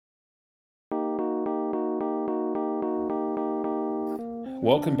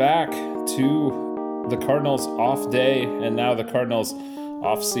Welcome back to the Cardinals off day and now the Cardinals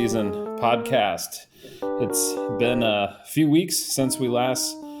off season podcast. It's been a few weeks since we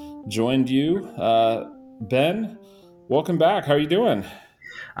last joined you. Ben, welcome back. How are you doing?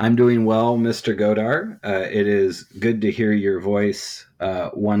 I'm doing well, Mr. Godar. It is good to hear your voice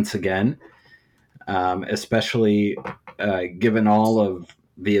once again, especially given all of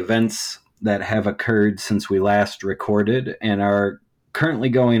the events that have occurred since we last recorded and are currently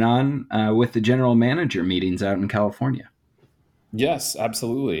going on with the general manager meetings out in California. Yes,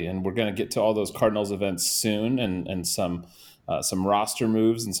 absolutely. And we're going to get to all those Cardinals events soon and some roster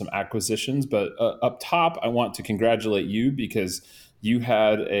moves and some acquisitions. But up top, I want to congratulate you because you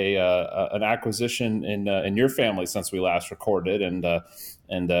had an acquisition in your family since we last recorded and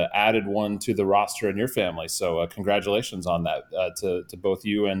added one to the roster in your family. So congratulations on that to both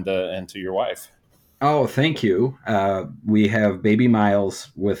you and to your wife. Oh, thank you. We have baby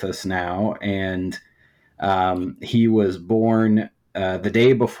Miles with us now, and he was born the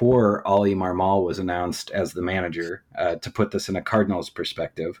day before Oli Marmol was announced as the manager, to put this in a Cardinals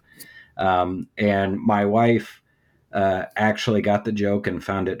perspective. And my wife actually got the joke and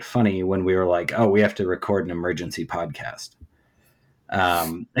found it funny when we were like, oh, we have to record an emergency podcast.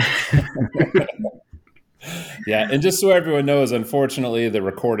 Yeah, and just so everyone knows, unfortunately, the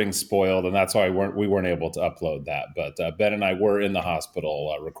recording spoiled, and that's why we weren't able to upload that. But Ben and I were in the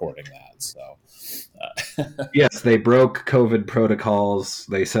hospital recording that. So, yes, they broke COVID protocols.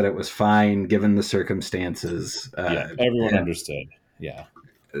 They said it was fine given the circumstances. Yeah, everyone understood. Yeah,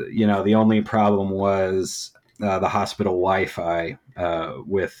 the only problem was the hospital Wi-Fi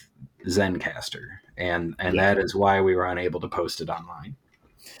with Zencastr, and that is why we were unable to post it online.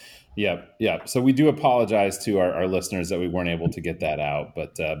 Yeah. So we do apologize to our listeners that we weren't able to get that out,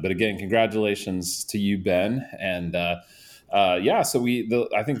 but again, congratulations to you, Ben, and so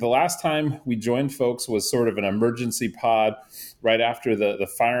I think the last time we joined folks was sort of an emergency pod right after the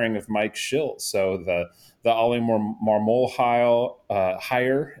firing of Mike Shildt. So the Oli Marmol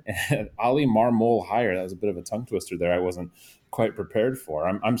hire, Oli Marmol hire. That was a bit of a tongue twister there. I wasn't quite prepared for.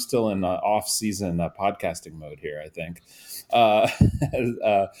 I'm still in off-season podcasting mode here, I think.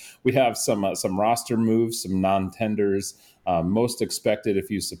 We have some roster moves, some non-tenders, most expected, a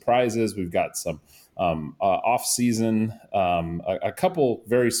few surprises. We've got some off-season, a couple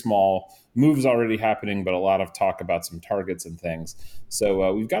very small moves already happening, but a lot of talk about some targets and things.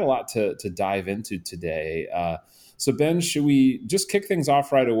 So we've got a lot to dive into today. So Ben, should we just kick things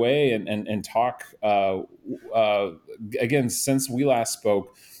off right away and talk again? Since we last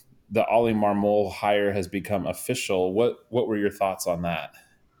spoke, the Oli Marmol hire has become official. What were your thoughts on that?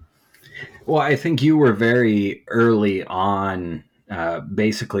 Well, I think you were very early on,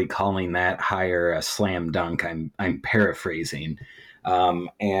 basically calling that hire a slam dunk. I'm paraphrasing,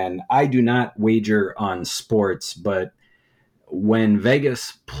 and I do not wager on sports, but when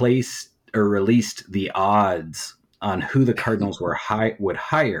Vegas placed or released the odds on who the Cardinals would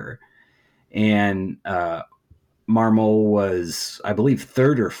hire, and Marmol was, I believe,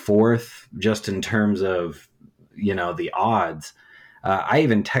 third or fourth just in terms of the odds. I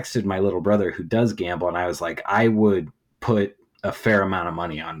even texted my little brother who does gamble, and I was like, I would put a fair amount of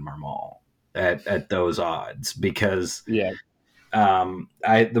money on Marmol at those odds because the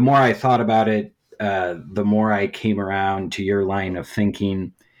more I thought about it, the more I came around to your line of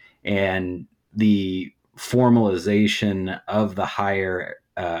thinking, and the formalization of the hire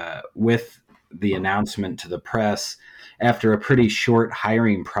with the announcement to the press after a pretty short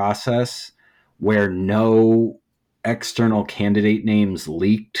hiring process where no external candidate names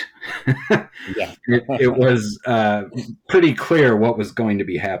leaked. It was pretty clear what was going to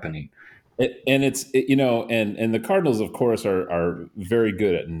be happening. And the Cardinals, of course, are very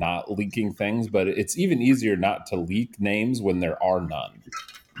good at not leaking things, but it's even easier not to leak names when there are none.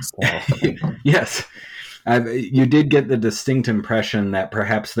 So. Yes. You did get the distinct impression that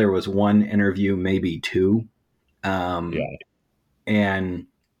perhaps there was one interview, maybe two. And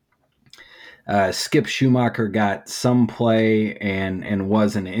Skip Schumacher got some play and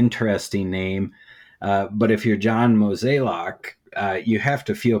was an interesting name. But if you're John Mozeliak, you have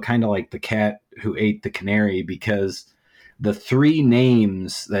to feel kind of like the cat who ate the canary, because the three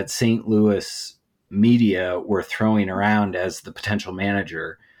names that St. Louis media were throwing around as the potential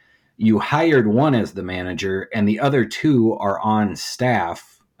manager, you hired one as the manager and the other two are on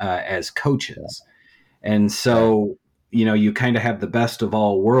staff as coaches. And so, you kind of have the best of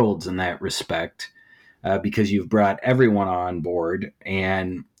all worlds in that respect, because you've brought everyone on board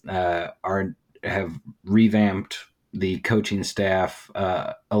and have revamped the coaching staff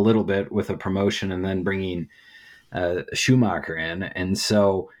a little bit with a promotion, and then bringing Schumacher in. And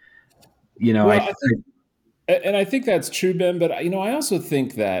so, Well, I think that's true, Ben. But I also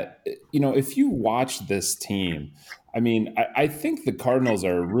think that if you watch this team, I mean, I think the Cardinals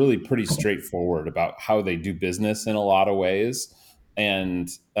are really pretty straightforward about how they do business in a lot of ways, and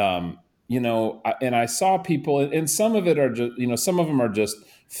and I saw people, and some of it are just some of them are just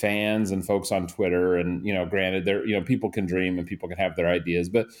fans and folks on Twitter, and granted, they're people can dream and people can have their ideas,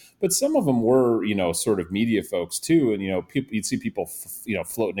 but some of them were sort of media folks too, and people you'd see people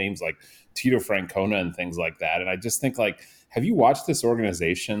float names like Tito Francona and things like that. And I just think have you watched this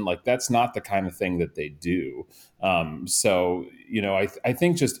organization? Like that's not the kind of thing that they do. I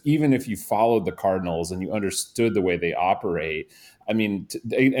think just even if you followed the Cardinals and you understood the way they operate, I mean,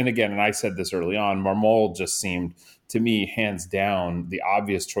 and again, and I said this early on, Marmol just seemed to me hands down the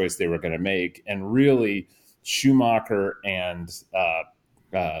obvious choice they were going to make. And really Schumacher and,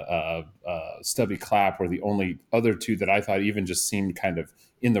 Stubby Clapp were the only other two that I thought even just seemed kind of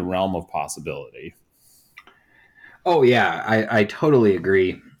in the realm of possibility. Oh yeah, I totally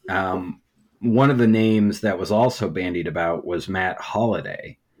agree. One of the names that was also bandied about was Matt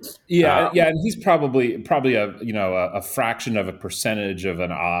Holliday. Yeah, and he's probably a fraction of a percentage of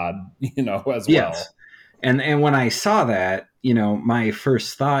an odd, as Yes, well. and when I saw that, my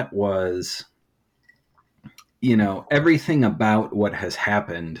first thought was, everything about what has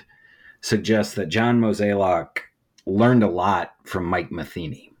happened suggests that John Mozeliak learned a lot from Mike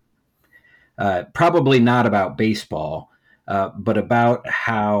Matheny. Probably not about baseball, but about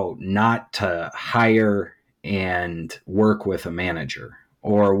how not to hire and work with a manager,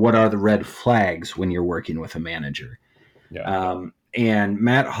 or what are the red flags when you're working with a manager. Yeah. And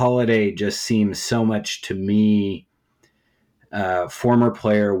Matt Holliday just seems so much to me, former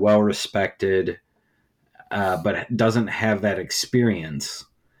player, well respected, but doesn't have that experience.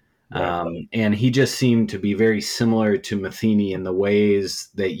 Right. And he just seemed to be very similar to Matheny in the ways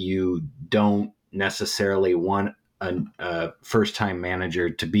that you don't necessarily want a first time manager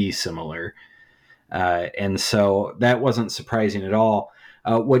to be similar. And so that wasn't surprising at all.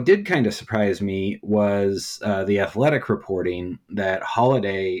 What did kind of surprise me was the Athletic reporting that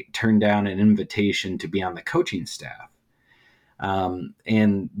Holliday turned down an invitation to be on the coaching staff.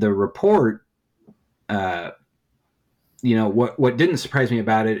 And the report, uh, what didn't surprise me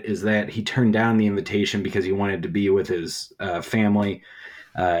about it is that he turned down the invitation because he wanted to be with his family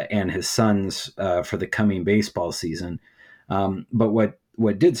and his sons for the coming baseball season. But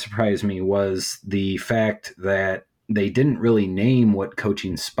what did surprise me was the fact that they didn't really name what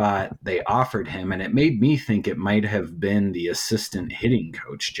coaching spot they offered him, and it made me think it might have been the assistant hitting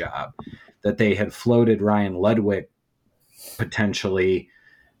coach job that they had floated Ryan Ludwig potentially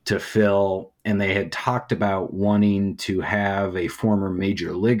to fill, and they had talked about wanting to have a former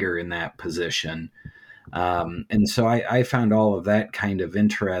major leaguer in that position. And so I found all of that kind of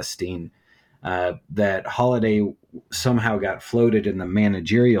interesting. That Holliday somehow got floated in the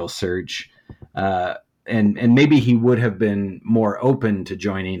managerial search, and maybe he would have been more open to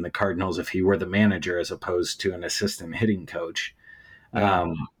joining the Cardinals if he were the manager as opposed to an assistant hitting coach.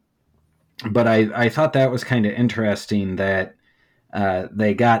 Yeah. But I thought that was kind of interesting that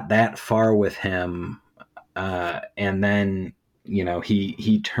they got that far with him, and then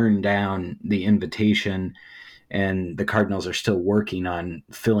he turned down the invitation, and the Cardinals are still working on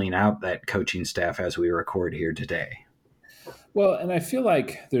filling out that coaching staff as we record here today. Well, and I feel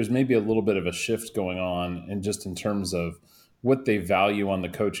like there's maybe a little bit of a shift going on, and just in terms of what they value on the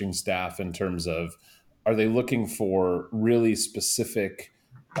coaching staff, in terms of are they looking for really specific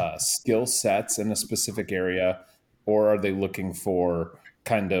skill sets in a specific area, or are they looking for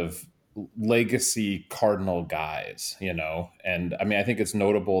kind of legacy Cardinal guys, And I mean, I think it's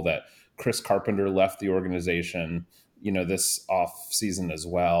notable that Chris Carpenter left the organization, this off season as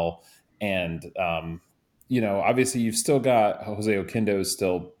well. And, obviously you've still got Jose Oquendo is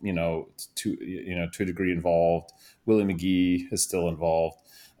still, to a degree involved. Willie McGee is still involved.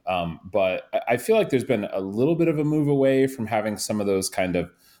 But I feel like there's been a little bit of a move away from having some of those kind of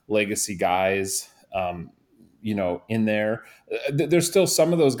legacy guys, in there. There's still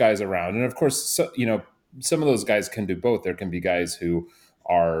some of those guys around. And of course, some of those guys can do both. There can be guys who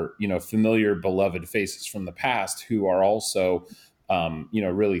are, familiar, beloved faces from the past who are also,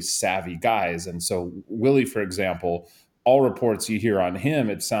 really savvy guys. And so Willie, for example, all reports you hear on him,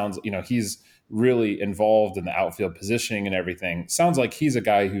 it sounds, he's really involved in the outfield positioning and everything. Sounds like he's a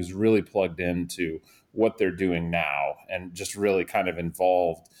guy who's really plugged into what they're doing now and just really kind of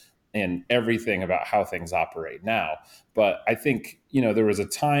involved in everything about how things operate now. But I think, there was a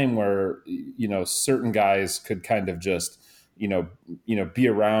time where, certain guys could kind of just, be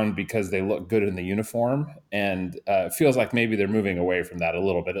around because they look good in the uniform. And it feels like maybe they're moving away from that a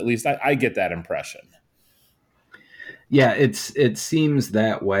little bit. At least I get that impression. Yeah, it seems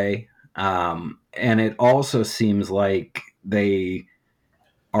that way, and it also seems like they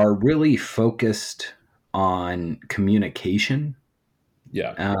are really focused on communication.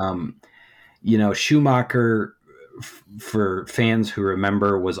 Yeah. Um, Schumacher, for fans who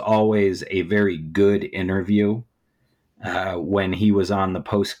remember, was always a very good interview when he was on the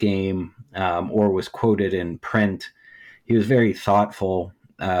post game or was quoted in print. He was very thoughtful,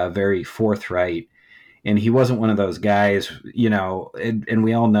 very forthright, and he wasn't one of those guys, and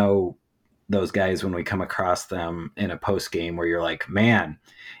we all know those guys when we come across them in a post game where you're like, man,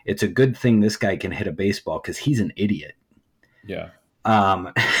 it's a good thing this guy can hit a baseball because he's an idiot. Yeah.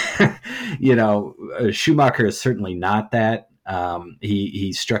 Um, Schumacher is certainly not that.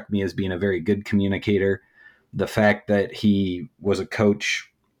 He struck me as being a very good communicator. The fact that he was a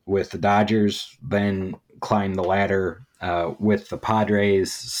coach with the Dodgers, then climbed the ladder with the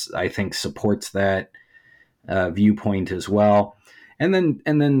Padres, I think supports that viewpoint as well. And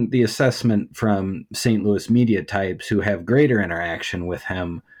then the assessment from St. Louis media types who have greater interaction with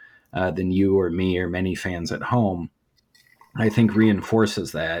him than you or me or many fans at home, I think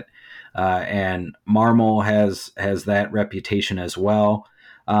reinforces that. And Marmol has that reputation as well.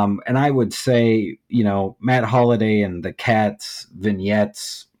 And I would say, Matt Holliday and the Cats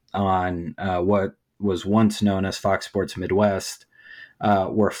vignettes on what was once known as Fox Sports Midwest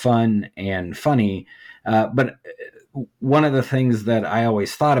were fun and funny. But one of the things that I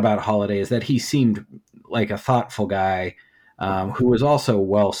always thought about Holliday is that he seemed like a thoughtful guy who was also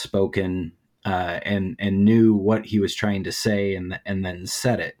well spoken and knew what he was trying to say and then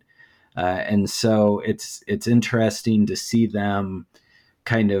said it. And so it's interesting to see them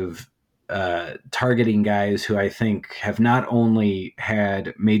kind of targeting guys who I think have not only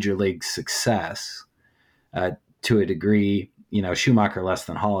had major league success to a degree, Schumacher less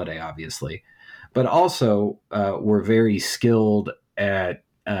than Holliday, obviously, but also were very skilled at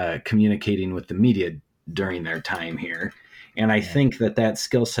communicating with the media during their time here. And I think that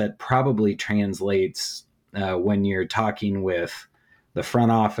skill set probably translates when you're talking with the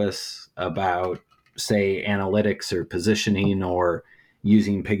front office about, say, analytics or positioning or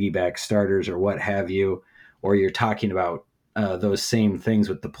using piggyback starters or what have you, or you're talking about those same things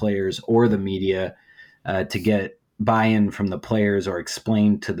with the players or the media to get buy-in from the players or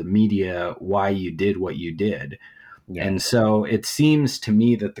explain to the media why you did what you did. Yeah. And so it seems to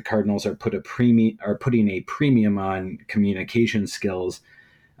me that the Cardinals are putting a premium on communication skills,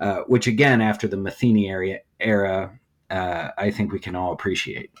 which again, after the Matheny era, I think we can all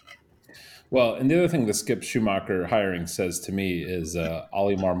appreciate. Well, and the other thing the Skip Schumacher hiring says to me is,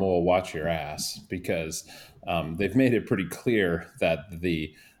 Ollie Marmol, watch your ass, because they've made it pretty clear that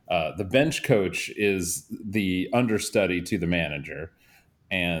the bench coach is the understudy to the manager.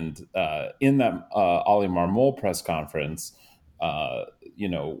 And in that Ollie Marmol press conference,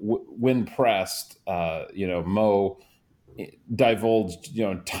 when pressed, Mo divulged,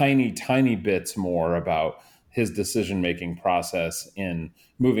 tiny bits more about his decision making process in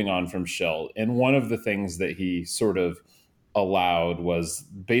moving on from Schilt. And one of the things that he sort of allowed was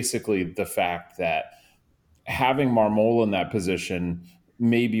basically the fact that having Marmol in that position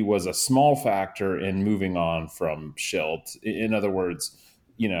maybe was a small factor in moving on from Schilt. In other words,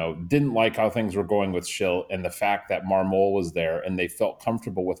 didn't like how things were going with Schilt, and the fact that Marmol was there and they felt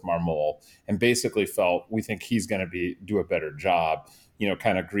comfortable with Marmol and basically felt, we think he's going to do a better job,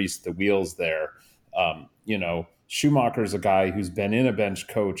 kind of greased the wheels there. Schumacher's a guy who's been in a bench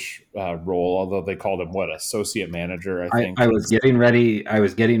coach role, although they called him associate manager, I think. I was getting ready. I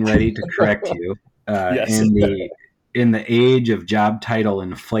was getting ready to correct you. Yes. In the age of job title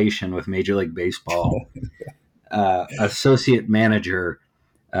inflation with Major League Baseball, associate manager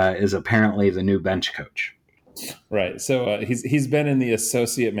is apparently the new bench coach. Right. So he's been in the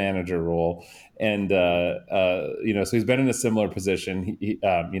associate manager role, and so he's been in a similar position. He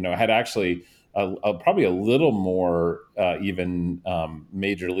had actually probably a little more even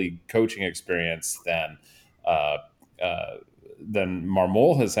major league coaching experience than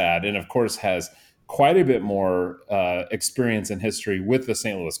Marmol has had, and of course has quite a bit more experience and history with the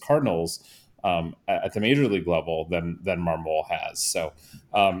St. Louis Cardinals at the major league level than Marmol has. So.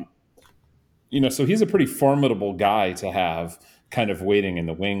 So he's a pretty formidable guy to have kind of waiting in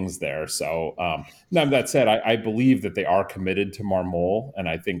the wings there. So now that said, I believe that they are committed to Marmol, and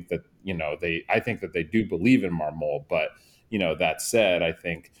I think that they do believe in Marmol. But that said, I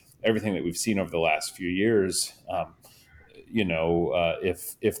think everything that we've seen over the last few years,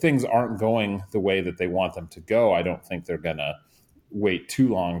 if things aren't going the way that they want them to go, I don't think they're gonna wait too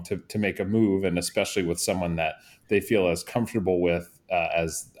long to make a move, and especially with someone that they feel as comfortable with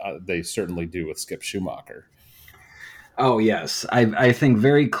as they certainly do with Skip Schumacher. Oh, yes. I think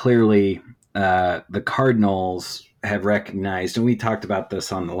very clearly the Cardinals have recognized, and we talked about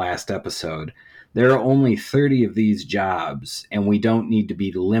this on the last episode, there are only 30 of these jobs, and we don't need to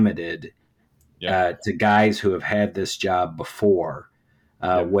be limited to guys who have had this job before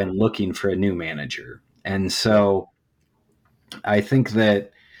when looking for a new manager. And so I think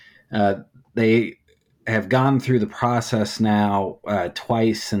that they have gone through the process now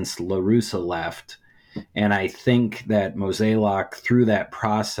twice since La Russa left. And I think that Mozeliak, through that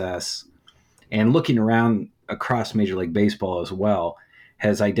process and looking around across Major League Baseball as well,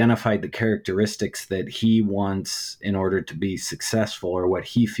 has identified the characteristics that he wants in order to be successful, or what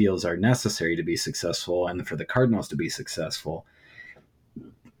he feels are necessary to be successful and for the Cardinals to be successful.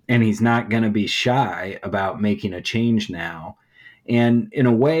 And he's not going to be shy about making a change now. And in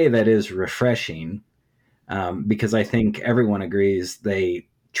a way that is refreshing, because I think everyone agrees they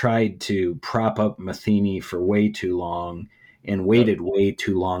tried to prop up Matheny for way too long and waited way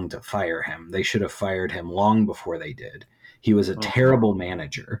too long to fire him. They should have fired him long before they did. He was a terrible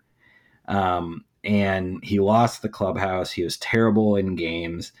manager, and he lost the clubhouse. He was terrible in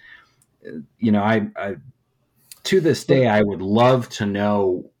games. I to this day, I would love to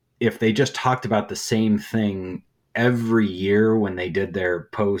know if they just talked about the same thing every year when they did their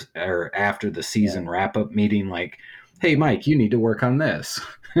post or after the season wrap up meeting, like, hey, Mike, you need to work on this.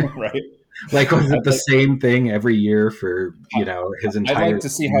 Right. Like, was it the same thing every year for, his entire I'd like to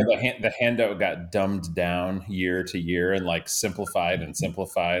see how the handout got dumbed down year to year and like simplified.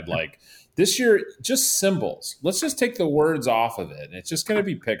 Like this year, just symbols. Let's just take the words off of it. It's just going to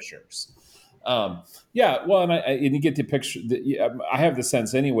be pictures. Well, and you get the picture. I have the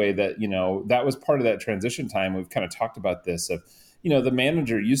sense anyway that that was part of that transition time. We've kind of talked about this of the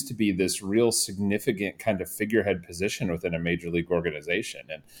manager used to be this real significant kind of figurehead position within a major league organization,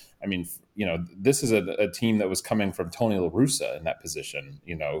 and I mean this is a team that was coming from Tony La Russa in that position,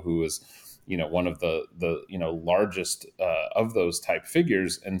 who was one of the largest of those type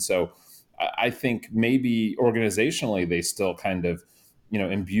figures, and so I think maybe organizationally they still kind of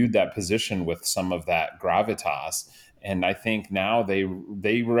imbued that position with some of that gravitas. And I think now they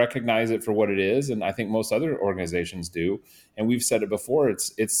recognize it for what it is. And I think most other organizations do. And we've said it before,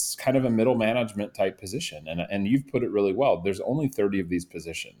 it's kind of a middle management type position. And you've put it really well. There's only 30 of these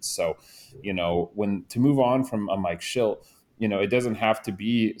positions. So, when to move on from a Mike Shildt, it doesn't have to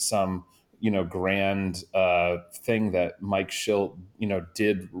be some, grand thing that Mike Shildt,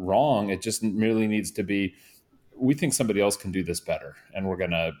 did wrong. It just merely needs to be, we think somebody else can do this better, and we're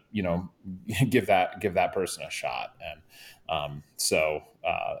gonna, give that person a shot. And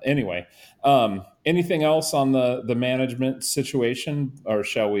anyway, anything else on the management situation, or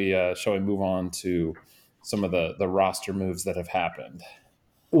shall we move on to some of the roster moves that have happened?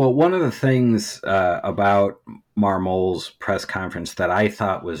 Well, one of the things about Marmole's press conference that I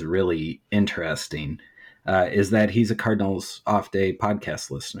thought was really interesting is that he's a Cardinals Off Day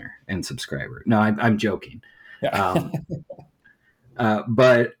podcast listener and subscriber. No, I'm joking. Yeah.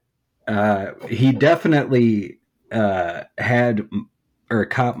 But he definitely had or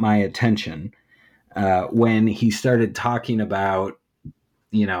caught my attention when he started talking about,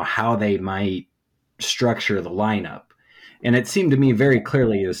 how they might structure the lineup. And it seemed to me very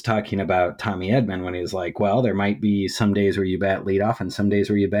clearly he was talking about Tommy Edman when he was like, well, there might be some days where you bat leadoff and some days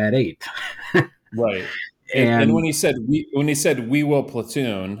where you bat eighth. Right. And when he said we will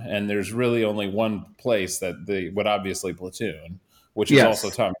platoon, and there's really only one place that they would obviously platoon, which is also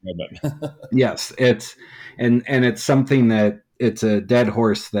Tommy Edman. Yes, it's something that it's a dead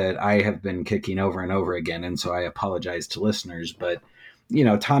horse that I have been kicking over and over again, and so I apologize to listeners, but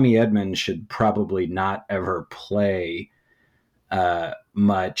Tommy Edman should probably not ever play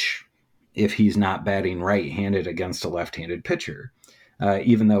much if he's not batting right-handed against a left-handed pitcher,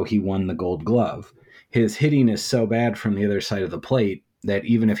 even though he won the Gold Glove. His hitting is so bad from the other side of the plate that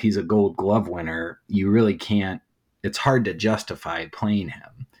even if he's a Gold Glove winner, you really can't. It's hard to justify playing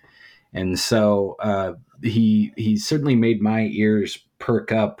him. And so he certainly made my ears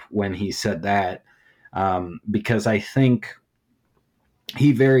perk up when he said that, because I think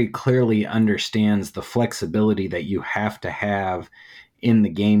he very clearly understands the flexibility that you have to have in the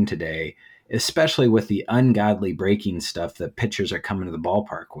game today, especially with the ungodly breaking stuff that pitchers are coming to the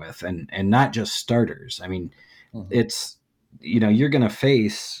ballpark with, and not just starters. I mean, it's, you're going to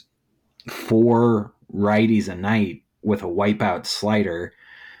face 4 righties a night with a wipeout slider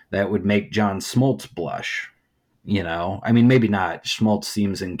that would make John Smoltz blush. I mean, maybe not. Schmaltz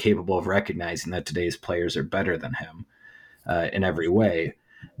seems incapable of recognizing that today's players are better than him in every way,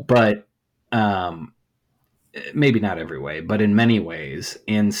 but maybe not every way, but in many ways.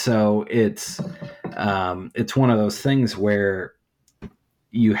 And so it's one of those things where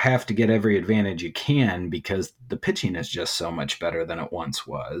you have to get every advantage you can because the pitching is just so much better than it once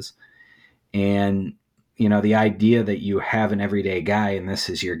was. And the idea that you have an everyday guy and this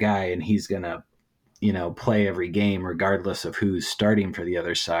is your guy and he's going to play every game regardless of who's starting for the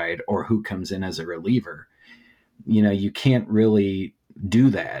other side or who comes in as a reliever, you can't really do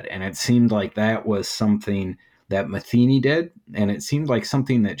that. And it seemed like that was something that Matheny did, and it seemed like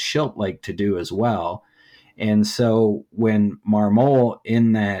something that Schilt liked to do as well. And so when Marmol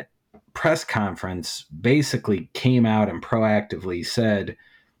in that press conference basically came out and proactively said,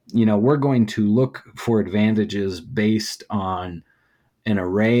 we're going to look for advantages based on an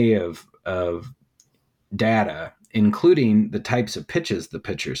array of data, including the types of pitches the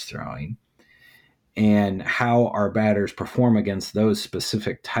pitcher's throwing and how our batters perform against those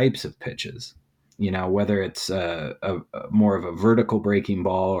specific types of pitches. Whether it's a more of a vertical breaking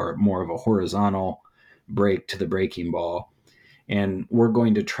ball or more of a horizontal break to the breaking ball. And we're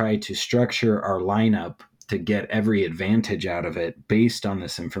going to try to structure our lineup to get every advantage out of it based on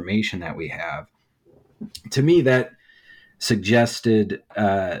this information that we have. To me, that suggested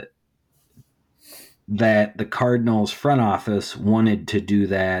that the Cardinals front office wanted to do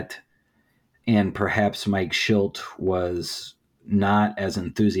that, and perhaps Mike Schilt was not as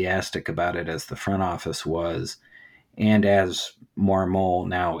enthusiastic about it as the front office was, and as Marmol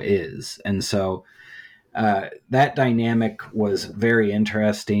now is. And so that dynamic was very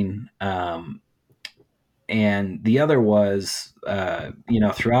interesting. And the other was,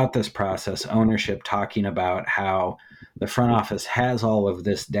 throughout this process, ownership talking about how the front office has all of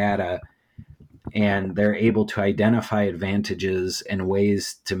this data and they're able to identify advantages and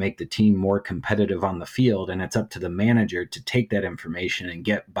ways to make the team more competitive on the field. And it's up to the manager to take that information and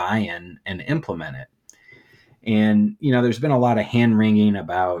get buy-in and implement it. And, there's been a lot of hand-wringing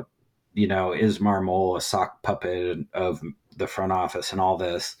about, is Marmol a sock puppet of the front office and all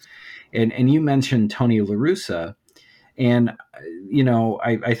this? And you mentioned Tony La Russa. And,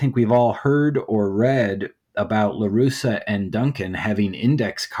 I think we've all heard or read about La Russa and Duncan having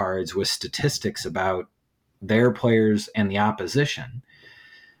index cards with statistics about their players and the opposition.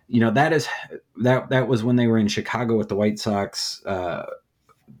 That was when they were in Chicago with the White Sox, 40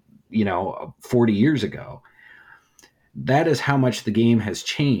 years ago. That is how much the game has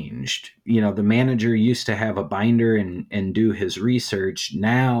changed. The manager used to have a binder and do his research.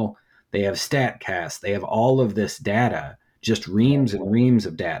 Now they have StatCast. They have all of this data, just reams and reams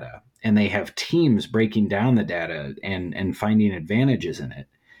of data. And they have teams breaking down the data and finding advantages in it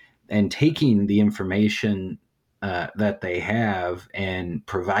and taking the information that they have and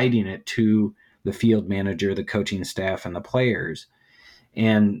providing it to the field manager, the coaching staff, and the players.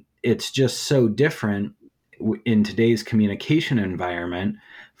 And it's just so different in today's communication environment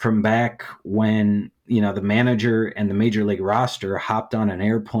from back when, the manager and the major league roster hopped on an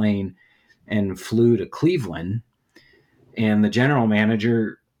airplane and flew to Cleveland, and the general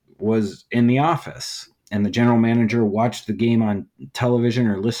manager was in the office, and the general manager watched the game on television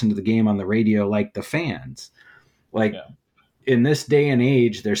or listened to the game on the radio like the fans. In this day and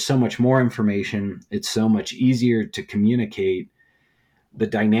age, there's so much more information. It's so much easier to communicate. The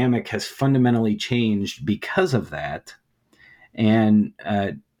dynamic has fundamentally changed because of that. And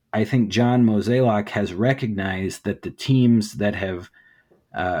I think John Mozeliak has recognized that the teams that have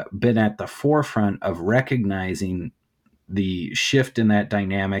been at the forefront of recognizing the shift in that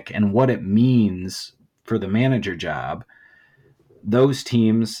dynamic and what it means for the manager job, those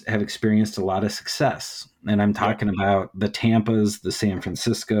teams have experienced a lot of success. And I'm talking about the Tampas, the San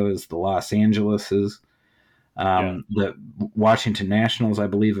Franciscos, the Los Angeleses, the Washington Nationals, I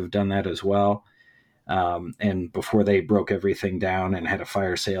believe, have done that as well. And before they broke everything down and had a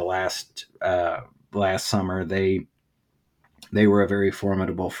fire sale last summer, they were a very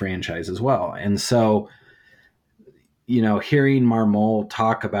formidable franchise as well. And so, hearing Marmol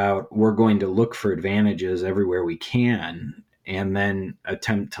talk about we're going to look for advantages everywhere we can and then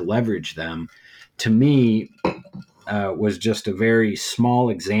attempt to leverage them, to me, was just a very small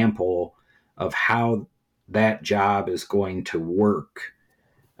example of how that job is going to work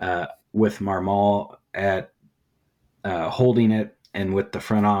with Marmol at holding it and with the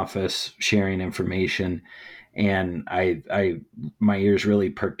front office sharing information. And my ears really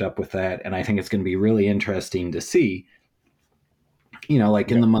perked up with that. And I think it's going to be really interesting to see, in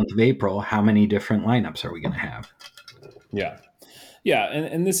the month of April, how many different lineups are we going to have? Yeah. Yeah,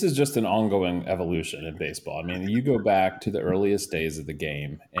 and this is just an ongoing evolution in baseball. I mean, you go back to the earliest days of the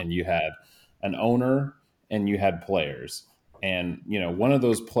game, and you had an owner and you had players. And, one of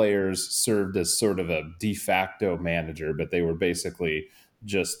those players served as sort of a de facto manager, but they were basically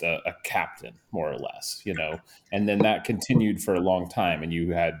just a captain, more or less, And then that continued for a long time, and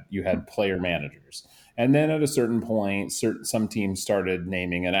you had player managers. And then at a certain point, some teams started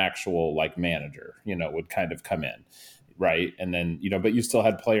naming an actual like manager, would kind of come in, right? And then but you still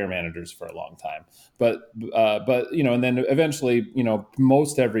had player managers for a long time. But and then eventually,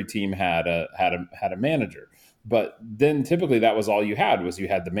 most every team had a manager. But then typically that was all you had, was you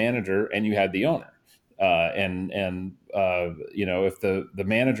had the manager and you had the owner. If the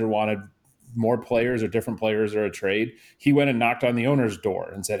manager wanted more players or different players or a trade, he went and knocked on the owner's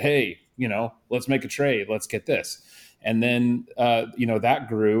door and said, "Hey, let's make a trade. Let's get this." And then, that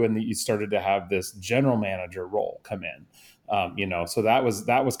grew, and you started to have this general manager role come in. So that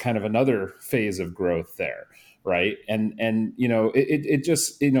was kind of another phase of growth there, right? And it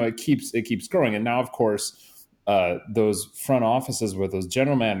just it keeps growing, and now of course those front offices where those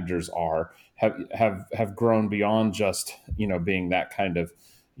general managers are have grown beyond just being that kind of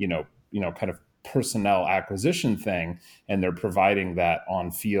kind of personnel acquisition thing, and they're providing that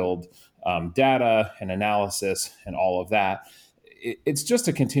on field data and analysis and all of that. It's just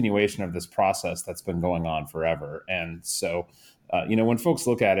a continuation of this process that's been going on forever. And so, when folks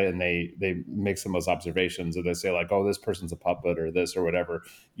look at it and they make some of those observations, or they say like, "Oh, this person's a puppet," or this or whatever,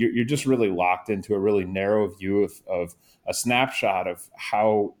 you're just really locked into a really narrow view of a snapshot of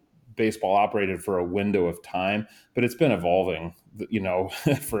how baseball operated for a window of time. But it's been evolving,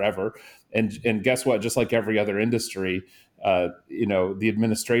 forever. And guess what? Just like every other industry, the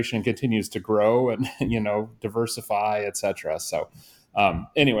administration continues to grow and diversify, et cetera. So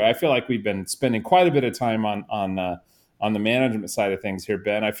anyway, I feel like we've been spending quite a bit of time on the management side of things here,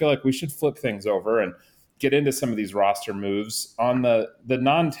 Ben. I feel like we should flip things over and get into some of these roster moves on the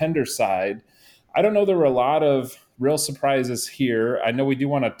non-tender side. I don't know. There were a lot of real surprises here. I know we do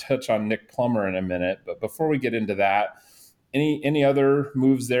want to touch on Nick Plummer in a minute, but before we get into that, any other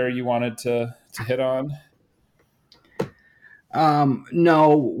moves there you wanted to hit on?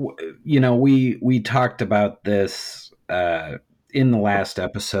 No, we talked about this in the last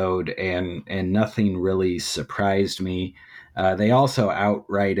episode, and nothing really surprised me. They also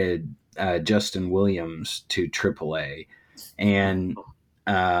outrighted Justin Williams to AAA, and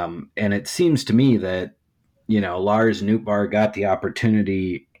it seems to me that Lars Nootbaar got the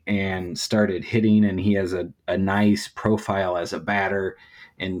opportunity and started hitting, and he has a nice profile as a batter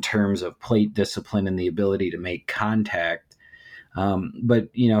in terms of plate discipline and the ability to make contact. But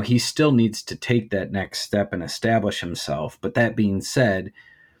he still needs to take that next step and establish himself. But that being said,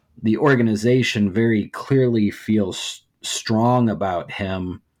 the organization very clearly feels strong about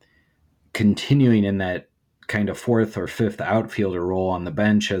him continuing in that kind of fourth or fifth outfielder role on the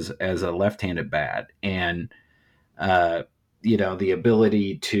bench as a left-handed bat, and the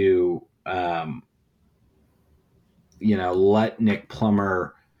ability to let Nick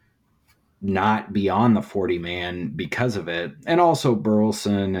Plummer not be on the 40 man because of it, and also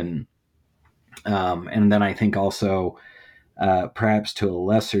Burleson, and then I think also perhaps to a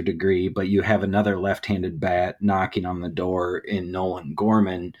lesser degree, but you have another left-handed bat knocking on the door in Nolan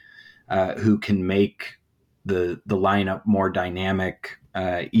Gorman, who can make the lineup more dynamic,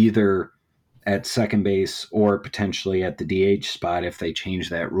 either at second base or potentially at the DH spot if they change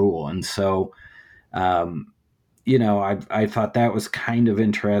that rule. And so, I thought that was kind of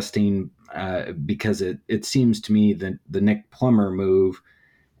interesting because it seems to me that the Nick Plummer move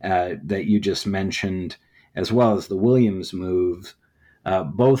that you just mentioned, as well as the Williams move,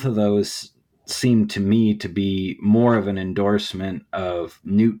 both of those seem to me to be more of an endorsement of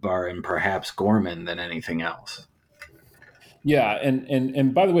Nootbaar and perhaps Gorman than anything else. Yeah,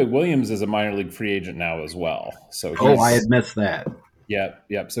 and by the way, Williams is a minor league free agent now as well. So I had missed that.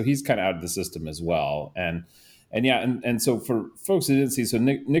 Yep. So he's kind of out of the system as well. And yeah, and so for folks who didn't see, so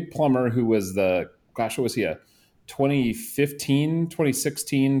Nick Plummer, who was what was he, a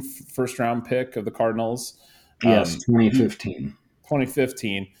 2016 first round pick of the Cardinals? Yes, 2015.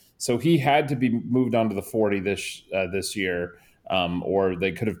 2015. So he had to be moved onto the 40 this year, or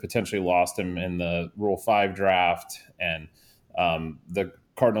they could have potentially lost him in the Rule 5 draft. And the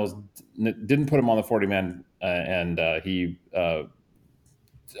Cardinals didn't put him on the 40 man, and he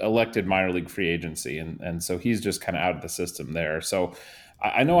elected minor league free agency, and so he's just kind of out of the system there. So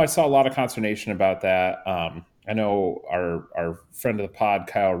I know I saw a lot of consternation about that. I know our friend of the pod,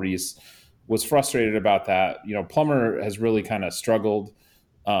 Kyle Reese, was frustrated about that. Plummer has really kind of struggled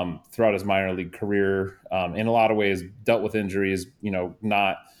throughout his minor league career. In a lot of ways, dealt with injuries,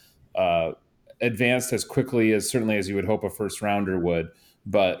 not uh, advanced as quickly as certainly as you would hope a first rounder would,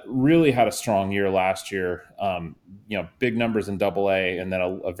 but really had a strong year last year. Big numbers in Double A, and then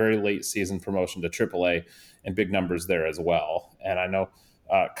a very late season promotion to Triple A, and big numbers there as well. And I know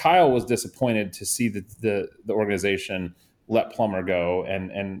Kyle was disappointed to see the organization let Plummer go,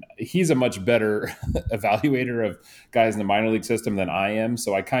 and he's a much better evaluator of guys in the minor league system than I am.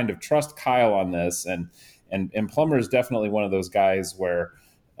 So I kind of trust Kyle on this, and Plummer is definitely one of those guys where,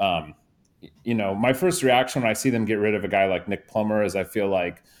 my first reaction when I see them get rid of a guy like Nick Plummer is I feel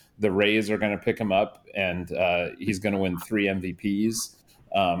like the Rays are going to pick him up and he's going to win 3 MVPs.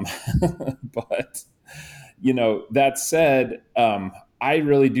 But that said, I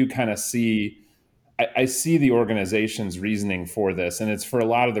really do kind of see. I see the organization's reasoning for this, and it's for a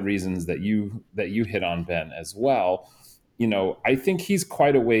lot of the reasons that you hit on, Ben, as well. I think he's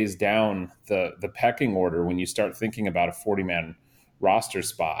quite a ways down the pecking order when you start thinking about a 40-man roster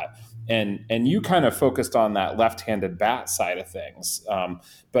spot. And you kind of focused on that left-handed bat side of things,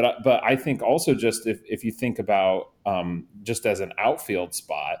 but I think also just if you think about just as an outfield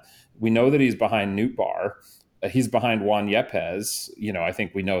spot, we know that he's behind Nootbaar. He's behind Juan Yepez. I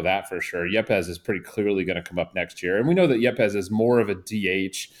think we know that for sure. Yepez is pretty clearly going to come up next year. And we know that Yepez is more of a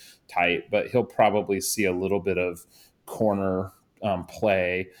DH type, but he'll probably see a little bit of corner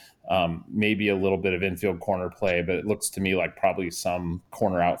play, maybe a little bit of infield corner play, but it looks to me like probably some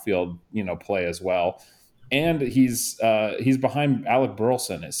corner outfield, play as well. And he's behind Alec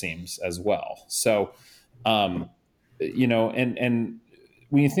Burleson, it seems, as well. So, and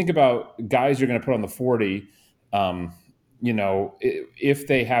when you think about guys you're going to put on the 40, if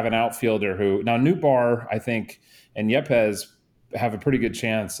they have an outfielder who now Nootbaar, I think, and Yepez have a pretty good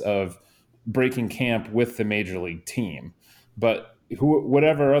chance of breaking camp with the major league team, but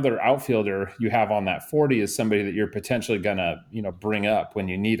whatever other outfielder you have on that 40 is somebody that you're potentially going to, bring up when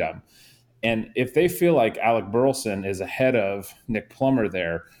you need them. And if they feel like Alec Burleson is ahead of Nick Plummer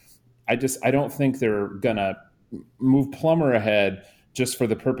there, I don't think they're going to move Plummer ahead just for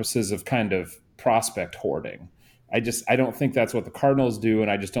the purposes of kind of prospect hoarding. I don't think that's what the Cardinals do.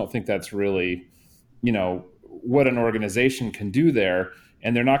 And I just don't think that's really, what an organization can do there.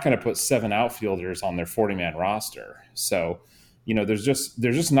 And they're not going to put 7 outfielders on their 40-man roster. So, there's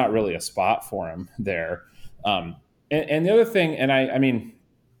just not really a spot for him there. And the other thing, and I mean,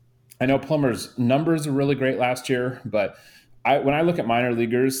 I know Plummer's numbers were really great last year, but when I look at minor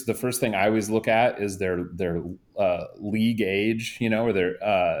leaguers, the first thing I always look at is their league age, or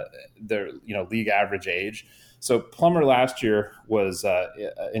their league average age. So Plummer last year was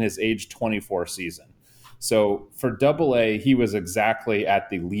in his age 24 season. So for Double A, he was exactly at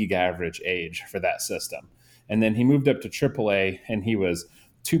the league average age for that system. And then he moved up to Triple A, and he was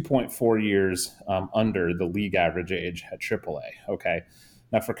 2.4 years under the league average age at Triple A. Okay.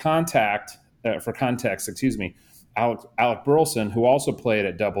 Now for context, Alec Burleson, who also played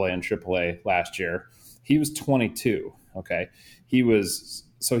at Double A and Triple A last year, he was 22. Okay. He was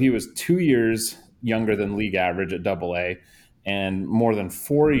 2 years younger than league average at Double A and more than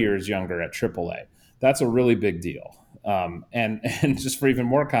 4 years younger at Triple A. That's a really big deal. And just for even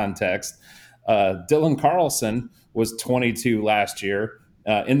more context, Dylan Carlson was 22 last year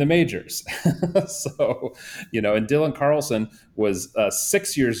in the majors. So, and Dylan Carlson was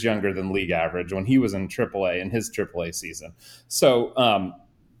 6 years younger than league average when he was in AAA in his AAA season. So,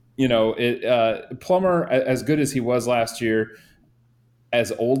 Plummer, as good as he was last year,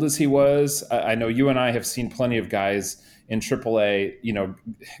 as old as he was, I know you and I have seen plenty of guys in AAA,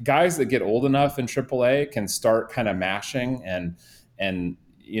 guys that get old enough in AAA can start kind of mashing and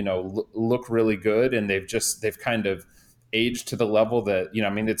look really good. And they've kind of aged to the level that,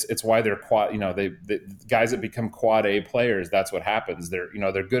 it's why they're quad, the guys that become quad A players, that's what happens. They're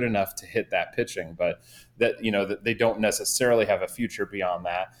good enough to hit that pitching, but that they don't necessarily have a future beyond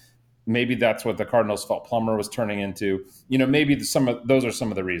that. Maybe that's what the Cardinals felt Plummer was turning into. Maybe those are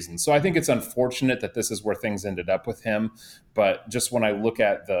some of the reasons. So I think it's unfortunate that this is where things ended up with him. But just when I look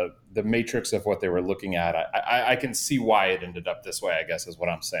at the matrix of what they were looking at, I can see why it ended up this way, I guess is what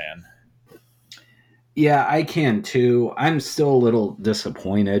I'm saying. Yeah, I can too. I'm still a little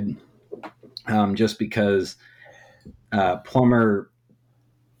disappointed just because Plummer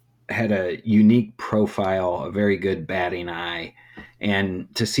had a unique profile, a very good batting eye.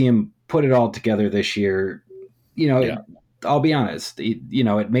 And to see him put it all together this year, I'll be honest, it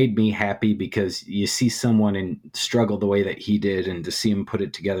made me happy because you see someone struggle the way that he did, and to see him put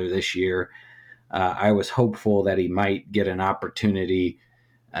it together this year, I was hopeful that he might get an opportunity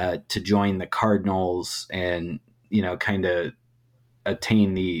to join the Cardinals and, kind of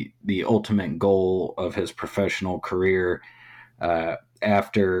attain the ultimate goal of his professional career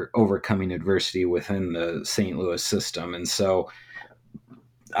after overcoming adversity within the St. Louis system. And so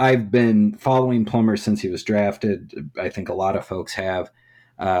I've been following Plummer since he was drafted. I think a lot of folks have.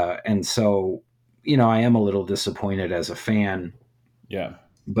 And so, I am a little disappointed as a fan. Yeah.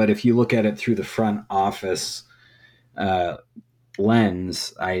 But if you look at it through the front office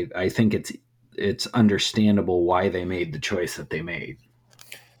lens, I think it's understandable why they made the choice that they made.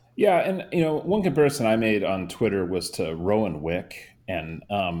 Yeah, and one comparison I made on Twitter was to Rowan Wick, and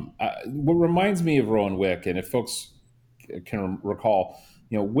what reminds me of Rowan Wick, and if folks can recall,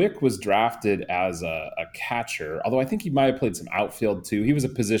 Wick was drafted as a catcher, although I think he might have played some outfield too. He was a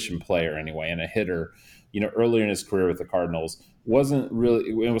position player anyway, and a hitter. Earlier in his career with the Cardinals, wasn't really.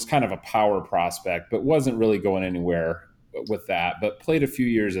 It was kind of a power prospect, but wasn't really going anywhere with that. But played a few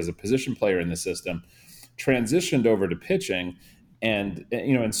years as a position player in the system, transitioned over to pitching, and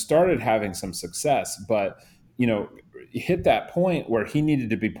started having some success, but hit that point where he needed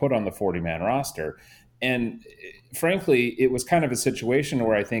to be put on the 40-man roster. And frankly, it was kind of a situation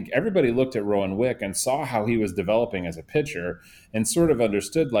where I think everybody looked at Rowan Wick and saw how he was developing as a pitcher and sort of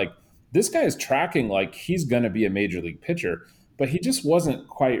understood, like, this guy is tracking like he's going to be a major league pitcher, but he just wasn't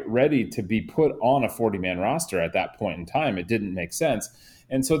quite ready to be put on a 40-man roster at that point in time. It didn't make sense.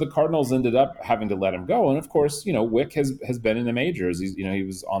 And so the Cardinals ended up having to let him go. And of course, Wick has been in the majors. He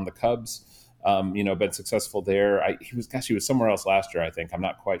was on the Cubs, been successful there. He was somewhere else last year, I think. I'm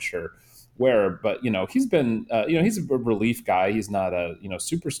not quite sure where, but he's been, he's a relief guy. He's not a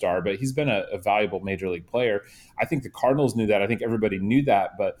superstar, but he's been a valuable major league player. I think the Cardinals knew that. I think everybody knew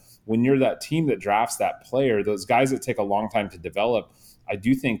that. But when you're that team that drafts that player, those guys that take a long time to develop, I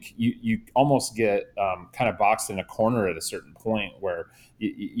do think you almost get kind of boxed in a corner at a certain point where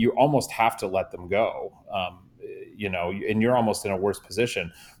you almost have to let them go, and you're almost in a worse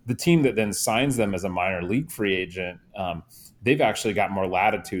position. The team that then signs them as a minor league free agent, they've actually got more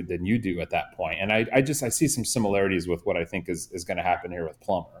latitude than you do at that point. And I see some similarities with what I think is going to happen here with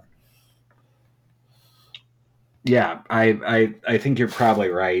Plummer. Yeah, I think you're probably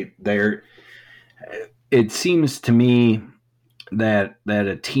right there. It seems to me that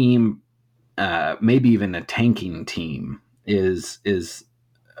a team, maybe even a tanking team, is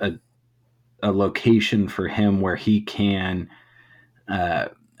a location for him where he can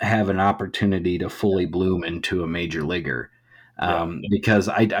have an opportunity to fully bloom into a major leaguer. Because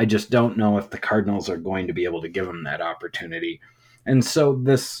I just don't know if the Cardinals are going to be able to give him that opportunity. And so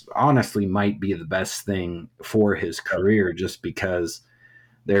this honestly might be the best thing for his career, just because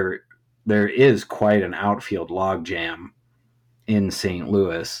there is quite an outfield logjam in St.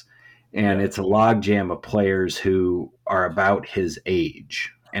 Louis, and it's a logjam of players who are about his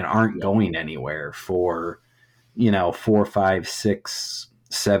age and aren't going anywhere for 4, 5, 6,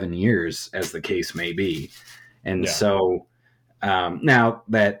 7 years, as the case may be. And so now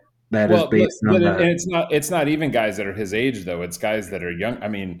that is based on and it's not even guys that are his age, though. It's guys that are young. I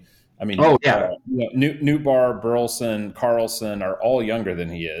mean, Newtbar, Burleson, Carlson are all younger than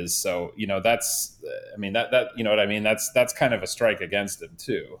he is. So that's that you know what I mean. That's kind of a strike against him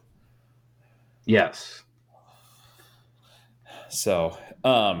too. Yes. So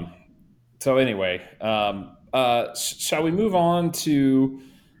anyway, shall we move on to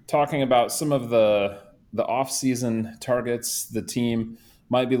talking about some of the off-season targets the team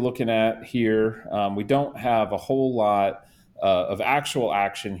might be looking at here? We don't have a whole lot of actual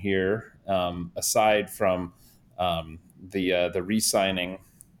action here, aside from the re-signing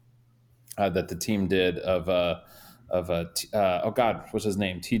that the team did of oh God, what's his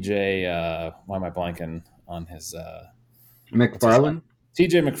name? TJ. Why am I blanking on his? McFarland?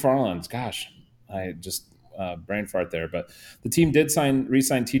 TJ McFarland. Gosh, I just brain fart there. But the team did re-sign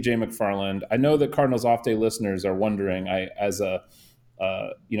TJ McFarland. I know that Cardinals Off Day listeners are wondering.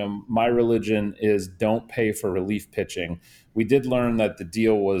 My religion is don't pay for relief pitching. We did learn that the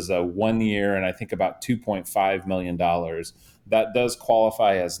deal was 1 year and I think about $2.5 million. That does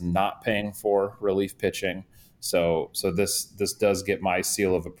qualify as not paying for relief pitching. So this does get my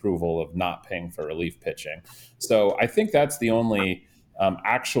seal of approval of not paying for relief pitching. So I think that's the only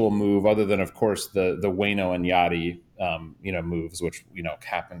actual move, other than, of course, the Waino and Yachty moves, which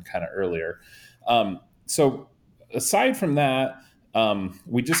happened kind of earlier. So aside from that,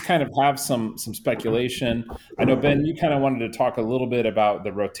 we just kind of have some speculation. I know, Ben, you kind of wanted to talk a little bit about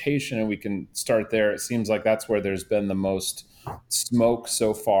the rotation, and we can start there. It seems like that's where there's been the most smoke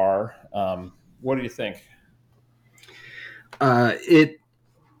so far. What do you think?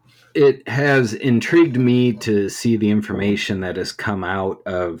 It has intrigued me to see the information that has come out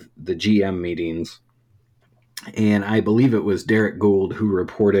of the GM meetings And I believe it was Derek Gould who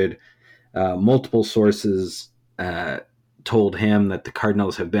reported multiple sources told him that the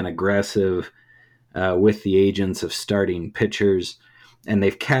Cardinals have been aggressive with the agents of starting pitchers, and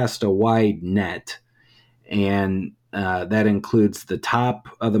they've cast a wide net. And that includes the top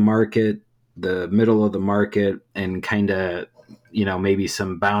of the market, the middle of the market, and kind of, maybe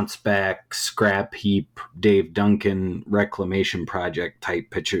some bounce back, scrap heap, Dave Duncan reclamation project type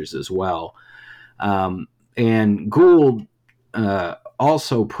pitchers as well. And Gould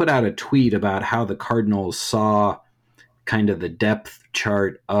also put out a tweet about how the Cardinals saw kind of the depth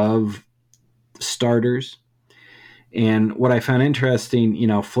chart of starters. And what I found interesting,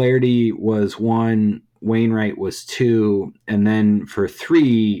 Flaherty was 1, Wainwright was 2, and then for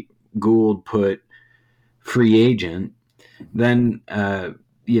 3, Gould put free agent. Then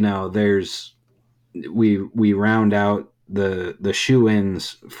there's we round out the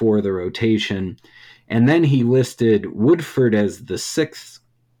shoe-ins for the rotation, and then he listed Woodford as the 6th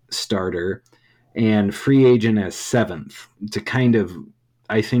starter and free agent as 7th to kind of,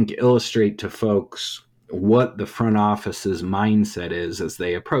 I think, illustrate to folks what the front office's mindset is as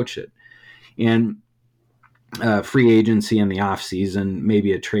they approach it. And free agency in the offseason,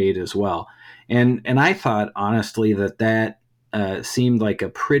 maybe a trade as well. And I thought, honestly, that seemed like a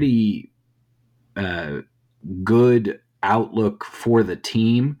pretty good outlook for the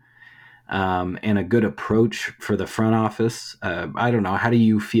team, and a good approach for the front office. I don't know. How do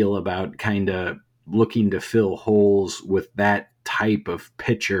you feel about kind of looking to fill holes with that type of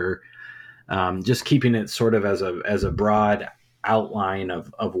pitcher? Just keeping it sort of as a broad outline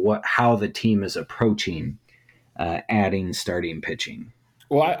of how the team is approaching adding starting pitching.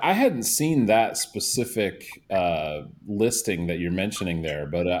 Well, I hadn't seen that specific listing that you're mentioning there,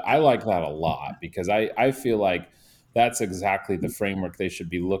 but I like that a lot because I feel like that's exactly the framework they should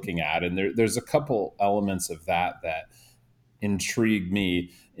be looking at. And there's a couple elements of that intrigue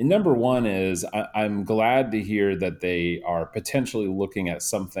me. And number one is I'm glad to hear that they are potentially looking at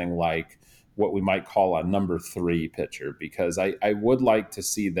something like what we might call a number 3 pitcher, because I would like to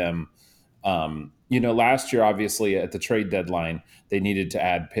see them. Last year, obviously, at the trade deadline, they needed to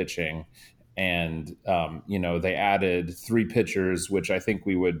add pitching. And, they added 3 pitchers, which I think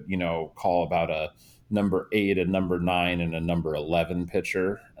we would, call about a number 8, a number 9, and a number 11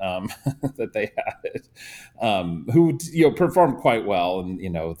 pitcher that they added, who, performed quite well. And,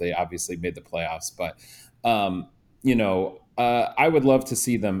 they obviously made the playoffs. But, I would love to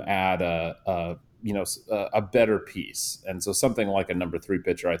see them add a better piece. And so something like a number 3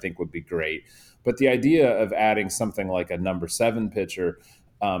 pitcher, I think, would be great. But the idea of adding something like a number 7 pitcher,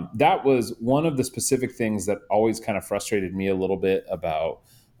 that was one of the specific things that always kind of frustrated me a little bit about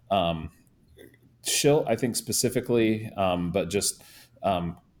Schilt, I think specifically, but just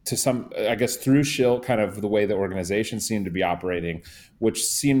to some, I guess, through Schilt, kind of the way the organization seemed to be operating, which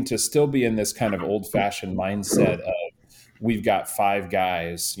seemed to still be in this kind of old-fashioned mindset of, we've got 5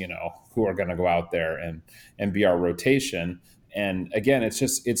 guys, who are going to go out there and be our rotation. And again,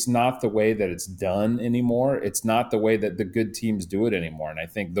 it's not the way that it's done anymore. It's not the way that the good teams do it anymore. And I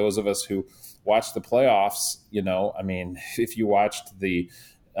think those of us who watch the playoffs, if you watched the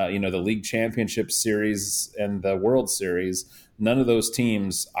league championship series and the World Series, none of those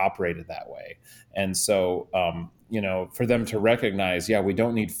teams operated that way. And so, for them to recognize, we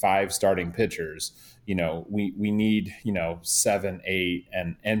don't need 5 starting pitchers. We need 7, 8,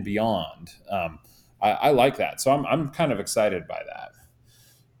 and beyond. I like that, so I'm kind of excited by that.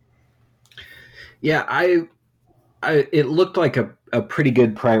 Yeah, I it looked like a pretty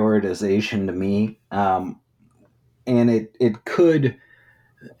good prioritization to me, and it could.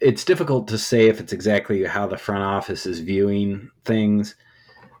 It's difficult to say if it's exactly how the front office is viewing things.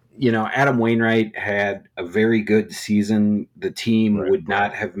 Adam Wainwright had a very good season. The team would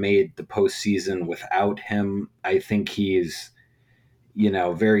not have made the postseason without him. I think he's,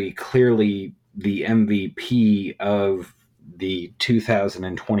 very clearly the MVP of the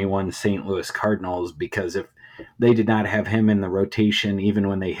 2021 St. Louis Cardinals, because if they did not have him in the rotation, even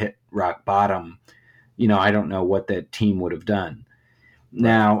when they hit rock bottom, I don't know what that team would have done.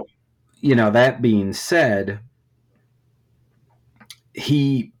 Now, that being said,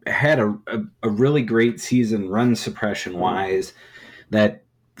 he had a really great season run suppression wise that,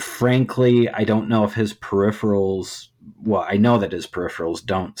 frankly, I don't know if his peripherals, well, I know that his peripherals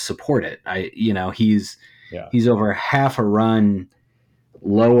don't support it. He's over half a run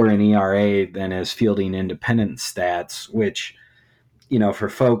lower in ERA than his fielding independent stats, which, for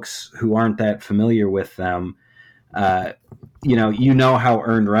folks who aren't that familiar with them, how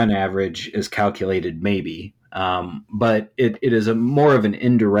earned run average is calculated, maybe. But it is a more of an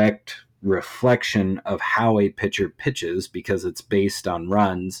indirect reflection of how a pitcher pitches because it's based on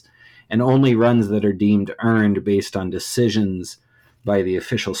runs, and only runs that are deemed earned based on decisions by the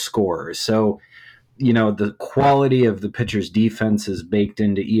official scorers. So, the quality of the pitcher's defense is baked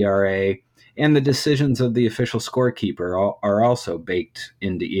into ERA, and the decisions of the official scorekeeper are also baked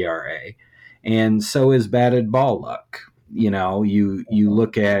into ERA. And so is batted ball luck. You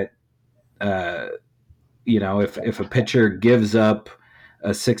look at, if a pitcher gives up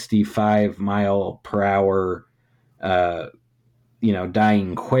a 65 mile per hour,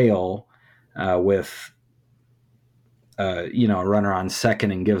 dying quail with, a runner on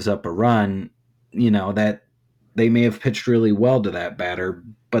second and gives up a run, that they may have pitched really well to that batter,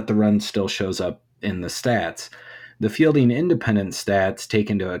 but the run still shows up in the stats. The fielding independent stats take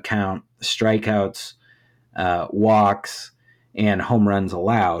into account strikeouts, walks, and home runs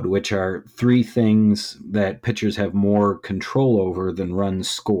allowed, which are three things that pitchers have more control over than runs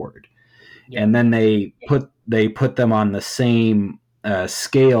scored. Yeah. And then they put them on the same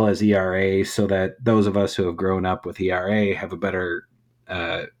scale as ERA, so that those of us who have grown up with ERA have a better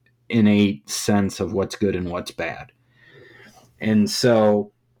innate sense of what's good and what's bad. And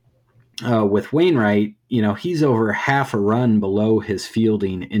so with Wainwright, he's over half a run below his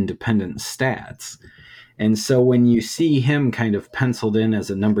fielding independent stats. And so when you see him kind of penciled in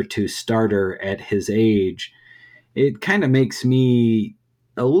as a number 2 starter at his age, it kind of makes me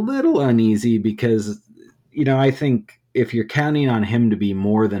a little uneasy because, I think if you're counting on him to be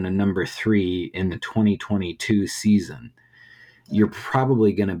more than a number 3 in the 2022 season, you're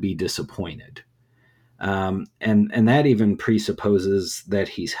probably going to be disappointed. And that even presupposes that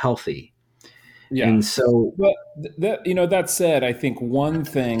he's healthy. Yeah. And so, but that said, I think one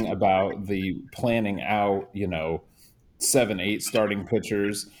thing about the planning out, 7-8 starting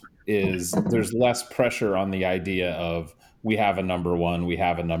pitchers is there's less pressure on the idea of we have a number 1, we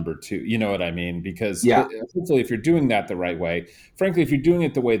have a number 2. You know what I mean? Because hopefully, if you're doing that the right way, frankly, if you're doing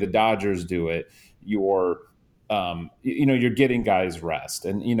it the way the Dodgers do it, you're getting guys rest.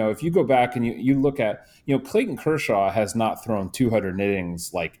 And, if you go back and you look at, Clayton Kershaw has not thrown 200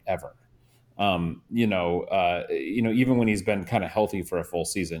 innings like ever. Even when he's been kind of healthy for a full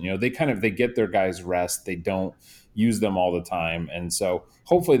season, they get their guys rest. They don't use them all the time. And so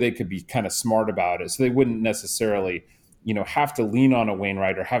hopefully they could be kind of smart about it. So they wouldn't necessarily, have to lean on a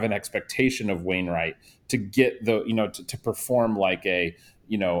Wainwright or have an expectation of Wainwright to get to perform like a,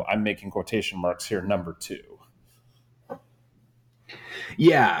 I'm making quotation marks here, number 2.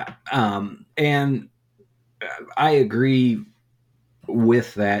 Yeah. And I agree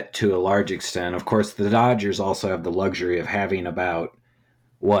with that to a large extent. Of course, the Dodgers also have the luxury of having about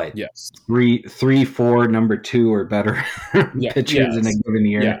three, 4 number 2 or better pitchers in a given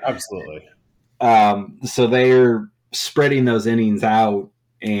year. Yeah, absolutely. So they're spreading those innings out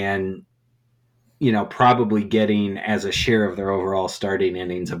and, probably getting as a share of their overall starting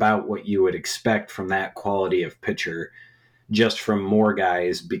innings about what you would expect from that quality of pitcher, just from more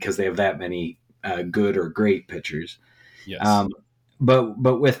guys because they have that many good or great pitchers. Yes.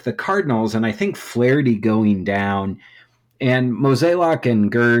 But with the Cardinals, and I think Flaherty going down, and Mozeliak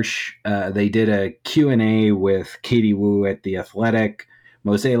and Gersh, they did a Q&A with Katie Woo at The Athletic.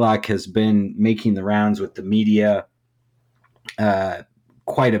 Mozeliak has been making the rounds with the media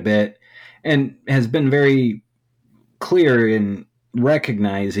quite a bit and has been very clear in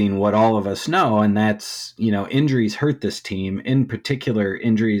recognizing what all of us know, and that's, injuries hurt this team, in particular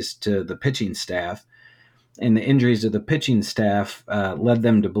injuries to the pitching staff. And the injuries to the pitching staff led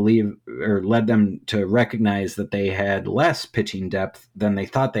them to recognize that they had less pitching depth than they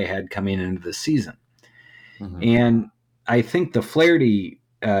thought they had coming into the season. Mm-hmm. And I think the Flaherty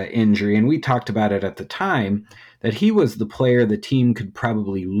injury, and we talked about it at the time, that he was the player the team could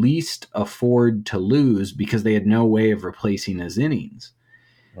probably least afford to lose because they had no way of replacing his innings.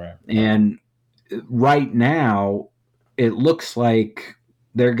 Right. And right now, it looks like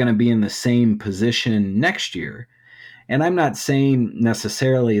they're going to be in the same position next year. And I'm not saying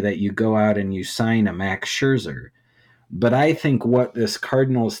necessarily that you go out and you sign a Max Scherzer, but I think what this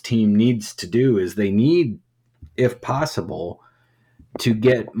Cardinals team needs to do is they need, if possible, to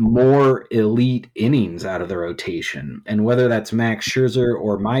get more elite innings out of the rotation. And whether that's Max Scherzer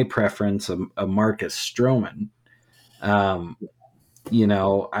or my preference, a Marcus Stroman, I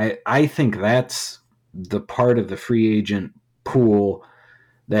think that's the part of the free agent pool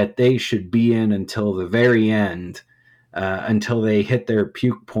that they should be in until the very end, until they hit their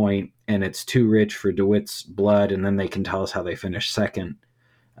puke point and it's too rich for DeWitt's blood, and then they can tell us how they finish second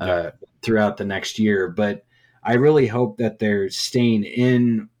throughout the next year. But I really hope that they're staying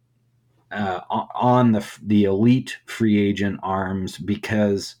in on the elite free agent arms,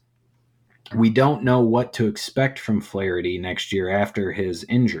 because We don't know what to expect from Flaherty next year after his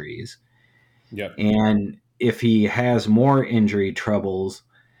injuries. Yep. And if he has more injury troubles,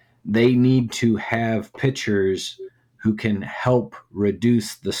 they need to have pitchers who can help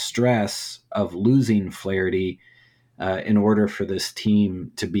reduce the stress of losing Flaherty in order for this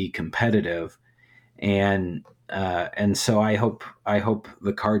team to be competitive. And so I hope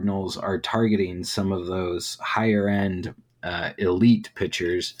the Cardinals are targeting some of those higher end elite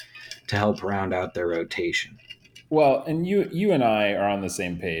pitchers to help round out their rotation. Well, and you and I are on the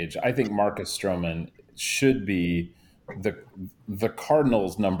same page. I think Marcus Stroman should be the the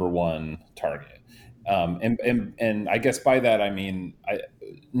Cardinals' number one target. And I guess by that I mean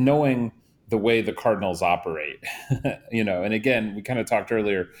knowing the way the Cardinals operate, And again, we kind of talked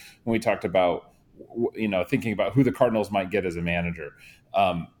earlier when we talked about thinking about who the Cardinals might get as a manager.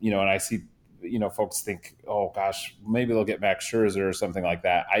 And I see folks think, oh gosh, maybe they'll get Max Scherzer or something like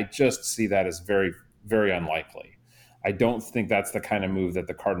that. I just see that as very, very unlikely. I don't think that's the kind of move that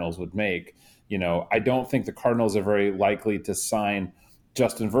the Cardinals would make. I don't think the Cardinals are very likely to sign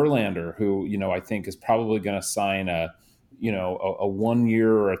Justin Verlander, who I think is probably going to sign a 1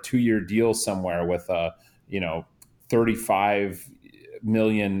 year or a 2 year deal somewhere with a 35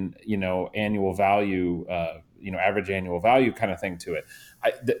 million annual value, average annual value kind of thing to it.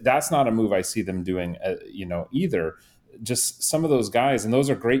 That's not a move I see them doing, either. Just some of those guys, and those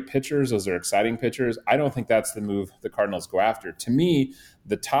are great pitchers. Those are exciting pitchers. I don't think that's the move the Cardinals go after. To me,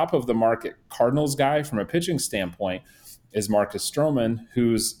 the top of the market Cardinals guy from a pitching standpoint is Marcus Stroman,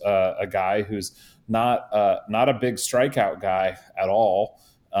 who's a guy who's not a big strikeout guy at all.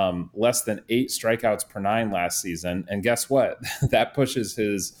 Less than 8 strikeouts per 9 last season, and guess what? That pushes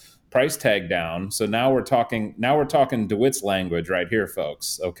his price tag down. So now we're talking DeWitt's language right here,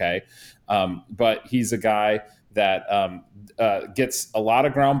 folks. Okay, but he's a guy that gets a lot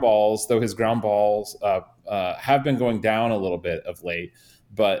of ground balls, though his ground balls have been going down a little bit of late.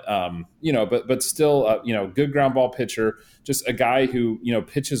 But but still, good ground ball pitcher. Just a guy who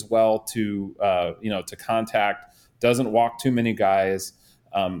pitches well to to contact, doesn't walk too many guys.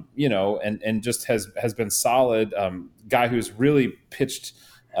 And just has been solid. Guy who's really pitched,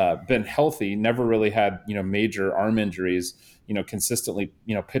 been healthy, never really had major arm injuries. Consistently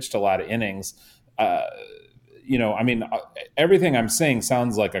pitched a lot of innings. Everything I'm saying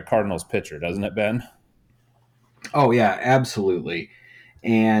sounds like a Cardinals pitcher, doesn't it, Ben? Oh yeah, absolutely.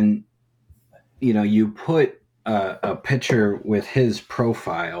 And you put a pitcher with his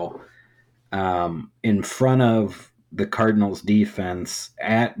profile in front of the Cardinals defense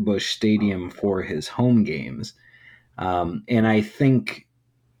at Busch Stadium for his home games. And I think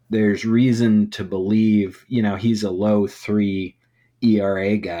there's reason to believe, he's a low 3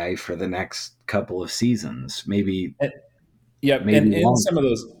 ERA guy for the next couple of seasons, maybe. Yep, and maybe longer.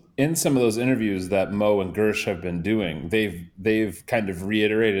 in some of those interviews that Mo and Gersh have been doing, they've kind of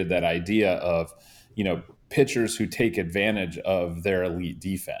reiterated that idea of pitchers who take advantage of their elite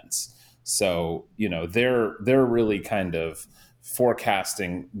defense. So they're really kind of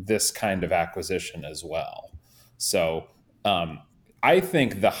forecasting this kind of acquisition as well. So I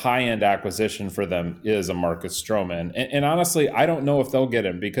think the high end acquisition for them is a Marcus Stroman. And honestly, I don't know if they'll get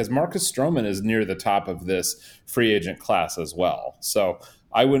him because Marcus Stroman is near the top of this free agent class as well. So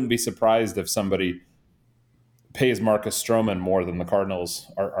I wouldn't be surprised if somebody pays Marcus Stroman more than the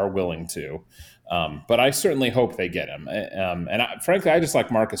Cardinals are willing to. But I certainly hope they get him. Frankly, I just like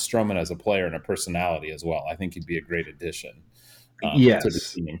Marcus Stroman as a player and a personality as well. I think he'd be a great addition to the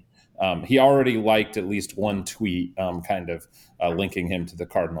Yes. team. He already liked at least one tweet kind of linking him to the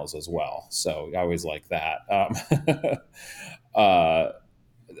Cardinals as well. So I always like that.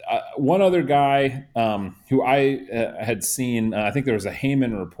 One other guy who I had seen, I think there was a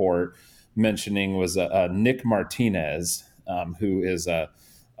Heyman report mentioning, was Nick Martinez, who is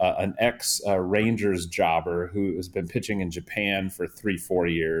an ex Rangers jobber who has been pitching in Japan for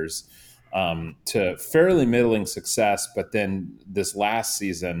 3-4 years. To fairly middling success, but then this last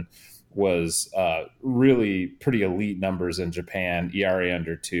season was really pretty elite numbers in Japan, ERA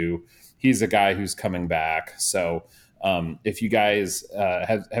under 2. He's a guy who's coming back. So if you guys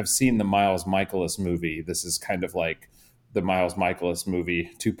have seen the Miles Michaelis movie, this is kind of like the Miles Michaelis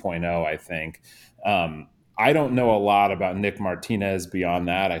movie 2.0, I think. I don't know a lot about Nick Martinez beyond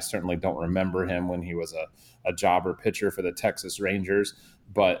that. I certainly don't remember him when he was a jobber pitcher for the Texas Rangers.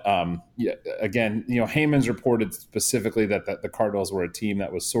 But again, Heyman's reported specifically that the Cardinals were a team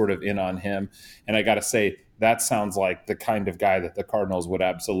that was sort of in on him. And I got to say, that sounds like the kind of guy that the Cardinals would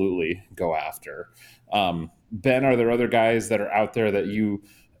absolutely go after. Ben, are there other guys that are out there that you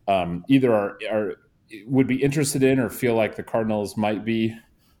either are would be interested in or feel like the Cardinals might be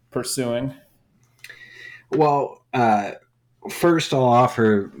pursuing? Well, first I'll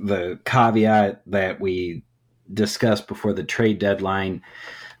offer the caveat that we discussed before the trade deadline.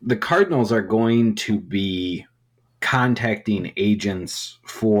 The Cardinals are going to be contacting agents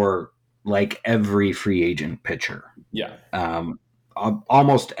for like every free agent pitcher. Yeah.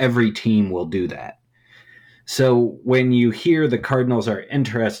 Almost every team will do that. So when you hear the Cardinals are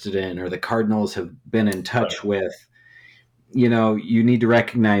interested in, or the Cardinals have been in touch with, you need to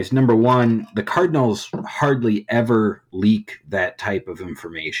recognize, number one, the Cardinals hardly ever leak that type of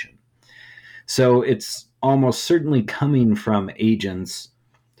information. So it's almost certainly coming from agents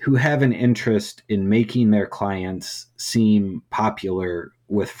who have an interest in making their clients seem popular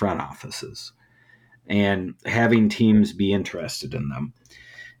with front offices and having teams be interested in them.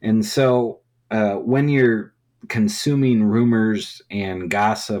 And so when you're consuming rumors and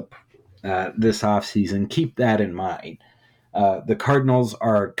gossip this offseason, keep that in mind. The Cardinals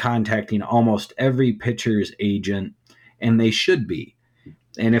are contacting almost every pitcher's agent, and they should be.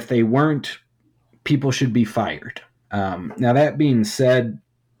 And if they weren't, people should be fired. Now, that being said,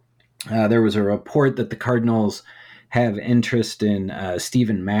 there was a report that the Cardinals have interest in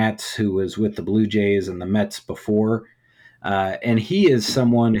Steven Matz, who was with the Blue Jays and the Mets before. And he is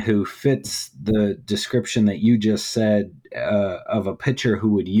someone who fits the description that you just said of a pitcher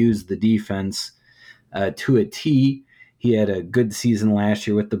who would use the defense to a T. He had a good season last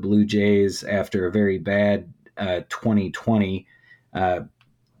year with the Blue Jays after a very bad 2020.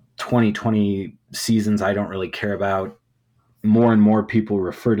 2020 seasons I don't really care about. More and more people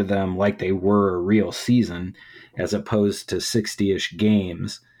refer to them like they were a real season as opposed to 60-ish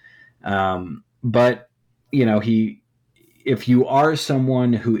games. But, if you are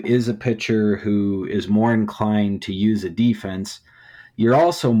someone who is a pitcher who is more inclined to use a defense, you're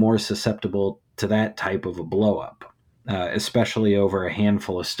also more susceptible to that type of a blow-up, especially over a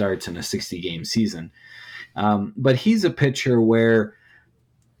handful of starts in a 60-game season. But he's a pitcher where,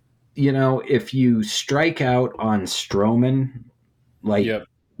 if you strike out on Stroman,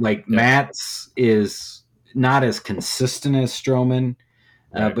 Matz is not as consistent as Stroman,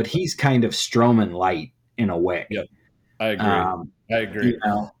 right. But he's kind of Stroman light in a way. Yep. I agree.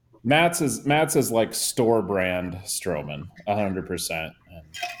 Matz is like store brand Stroman, 100%.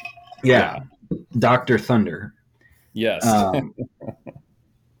 Yeah. Dr. Thunder. Yes.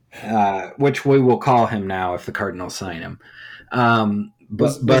 Which we will call him now if the Cardinals sign him.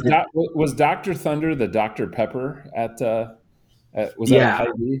 Was Dr. Thunder the Dr. Pepper at was that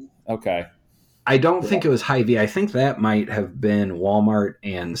Hy-Vee? Okay. I don't think it was Hy-Vee. I think that might have been Walmart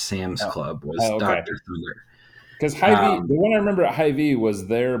and Sam's Club was Dr. Thunder. Because Hy-Vee, the one I remember at Hy-Vee was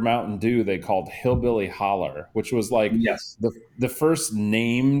their Mountain Dew they called Hillbilly Holler, which was like the first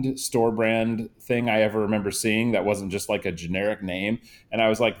named store brand thing I ever remember seeing that wasn't just like a generic name. And I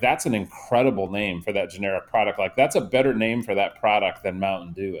was like, that's an incredible name for that generic product. Like that's a better name for that product than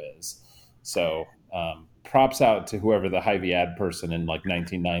Mountain Dew is. So props out to whoever the Hy-Vee ad person in like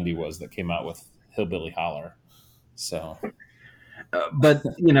 1990 was that came out with Hillbilly Holler. So, but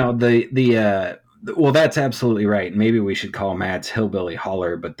well, that's absolutely right. Maybe we should call Matz Hillbilly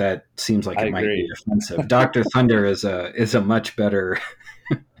Holler, but that seems like it might be offensive. Dr. Thunder is a much better,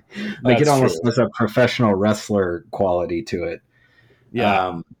 it almost has a professional wrestler quality to it.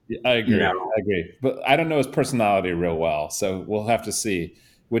 Yeah, I agree. I agree. But I don't know his personality real well, so we'll have to see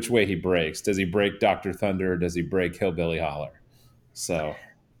which way he breaks. Does he break Dr. Thunder or does he break Hillbilly Holler? So,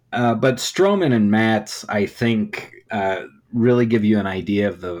 but Stroman and Matz, I think, really give you an idea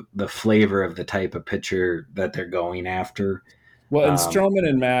of the flavor of the type of pitcher that they're going after. Well, and Stroman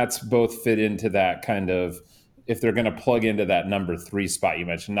and Matz both fit into that kind of, if they're going to plug into that number 3 spot you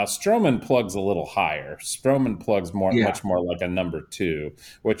mentioned. Now, Stroman plugs a little higher. Stroman plugs much more like a number 2,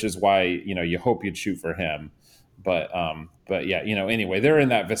 which is why, you hope you'd shoot for him. But yeah, anyway, they're in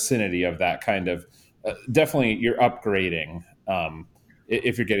that vicinity of that kind of, definitely you're upgrading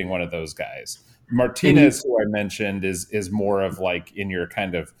if you're getting one of those guys. Martinez, who I mentioned, is more of like in your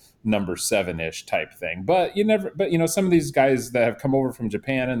kind of number 7-ish type thing. But some of these guys that have come over from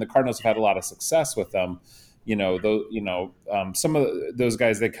Japan and the Cardinals have had a lot of success with them. Some of those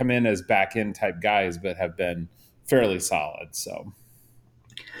guys, they come in as back end type guys, but have been fairly solid. So,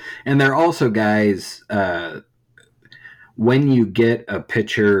 and they're also guys. When you get a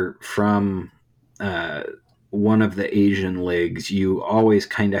pitcher from one of the Asian leagues, you always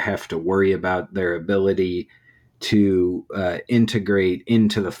kind of have to worry about their ability to integrate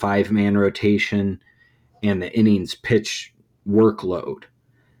into the 5-man rotation and the innings pitch workload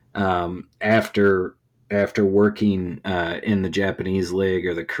after working in the Japanese league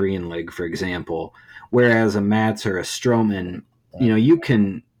or the Korean league, for example. Whereas a Matz or a Stroman, you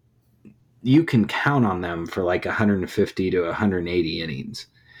can you can count on them for like 150 to 180 innings,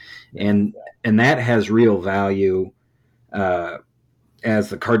 and that has real value. As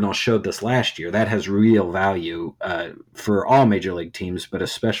the Cardinals showed this last year, that has real value for all major league teams, but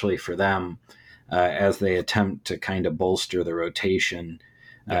especially for them as they attempt to kind of bolster the rotation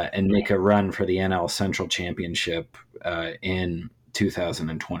and make a run for the NL Central Championship in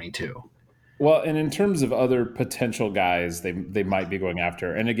 2022. Well, and in terms of other potential guys they might be going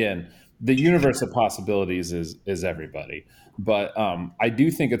after, and again, the universe of possibilities is everybody. But I do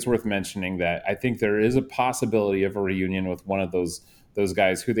think it's worth mentioning that I think there is a possibility of a reunion with one of those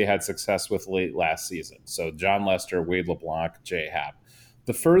guys who they had success with late last season. So John Lester, Wade LeBlanc, Jay Happ.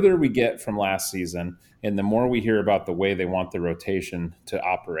 The further we get from last season, and the more we hear about the way they want the rotation to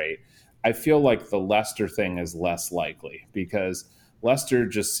operate, I feel like the Lester thing is less likely because Lester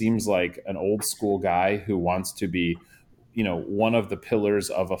just seems like an old school guy who wants to be, one of the pillars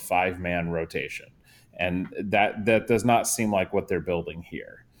of a 5-man rotation. And that does not seem like what they're building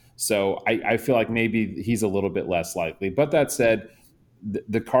here. So I feel like maybe he's a little bit less likely. But that said,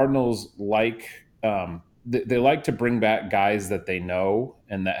 the Cardinals they like to bring back guys that they know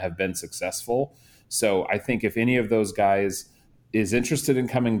and that have been successful. So I think if any of those guys is interested in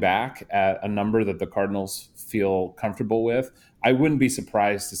coming back at a number that the Cardinals feel comfortable with, I wouldn't be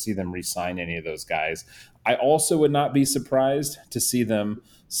surprised to see them re-sign any of those guys. I also would not be surprised to see them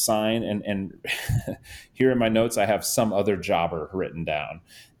sign, and here in my notes, I have some other jobber written down.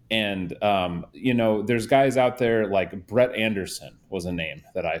 And, there's guys out there like Brett Anderson was a name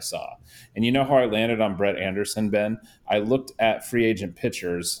that I saw. And you know how I landed on Brett Anderson, Ben? I looked at free agent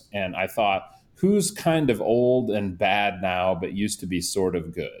pitchers and I thought, who's kind of old and bad now, but used to be sort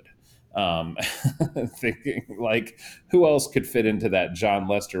of good? Thinking like, who else could fit into that John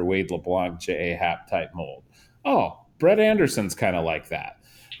Lester, Wade LeBlanc, J.A. Happ type mold? Oh, Brett Anderson's kind of like that.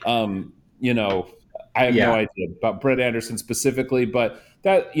 I have no idea about Brett Anderson specifically, but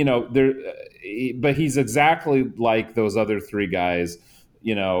that, but he's exactly like those other three guys,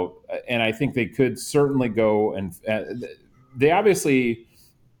 and I think they could certainly go and they obviously,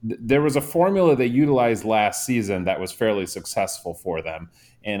 there was a formula they utilized last season that was fairly successful for them.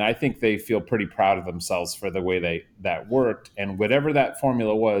 And I think they feel pretty proud of themselves for the way that worked. And whatever that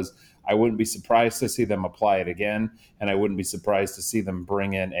formula was, I wouldn't be surprised to see them apply it again. And I wouldn't be surprised to see them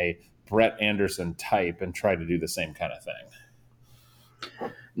bring in a Brett Anderson type and try to do the same kind of thing.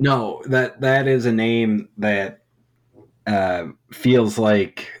 No, that is a name that feels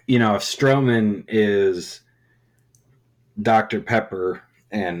like, if Stroman is Dr. Pepper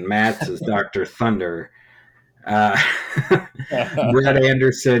and Matz is Dr. Thunder, Brett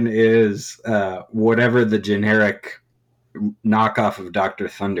Anderson is whatever the generic knockoff of Dr.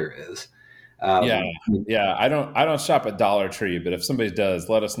 Thunder is. Yeah. I don't shop at Dollar Tree, but if somebody does,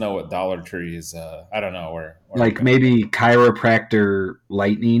 let us know what Dollar Tree is. I don't know where like maybe Chiropractor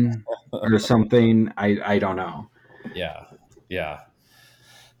Lightning or something. I don't know. Yeah.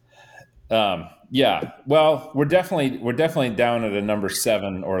 Well, we're definitely down at a number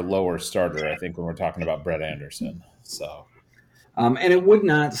 7 or lower starter, I think, when we're talking about Brett Anderson. So, and it would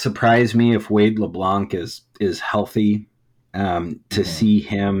not surprise me if Wade LeBlanc is healthy, to see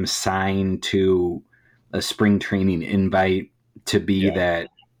him sign to a spring training invite to be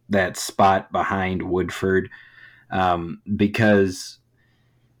that spot behind Woodford, because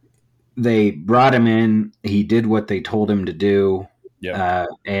they brought him in. He did what they told him to do.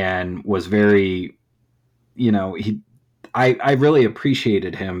 And was very, I really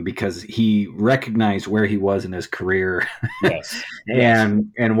appreciated him because he recognized where he was in his career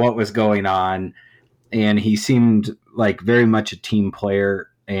and what was going on. And he seemed like very much a team player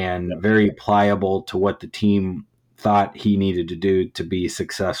and very pliable to what the team thought he needed to do to be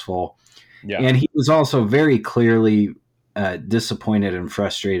successful. And he was also very clearly disappointed and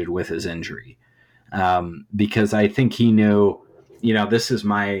frustrated with his injury, because I think he knew, this is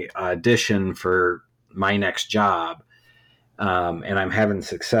my audition for my next job. And I'm having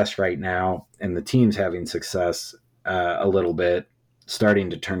success right now, and the team's having success a little bit, starting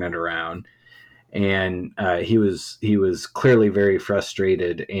to turn it around. And he was clearly very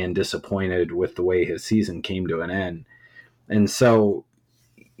frustrated and disappointed with the way his season came to an end. And so,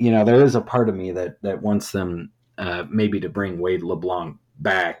 there is a part of me that wants them maybe to bring Wade LeBlanc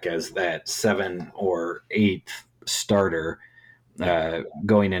back as that 7th or 8th starter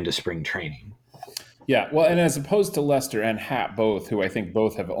going into spring training. Yeah, well, and as opposed to Lester and Happ both, who I think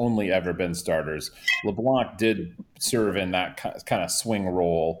both have only ever been starters, LeBlanc did serve in that kind of swing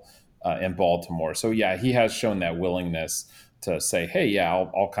role in Baltimore. So, yeah, he has shown that willingness to say, hey, yeah,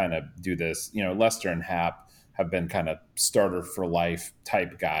 I'll kind of do this. Lester and Happ, have been kind of starter for life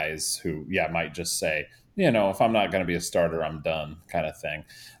type guys who, might just say, if I'm not going to be a starter, I'm done, kind of thing.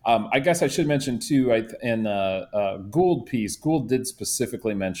 I guess I should mention too, in Gould piece, Gould did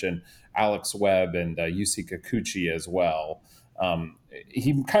specifically mention Alex Webb and Yusei Kikuchi as well.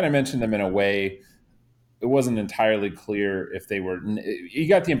 He kind of mentioned them in a way. It wasn't entirely clear if they were. You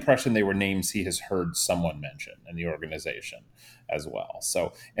got the impression they were names he has heard someone mention in the organization as well.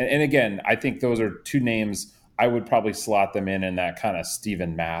 So, and again, I think those are two names I would probably slot them in that kind of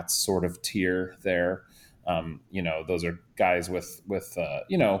Steven Matz sort of tier there. Those are guys with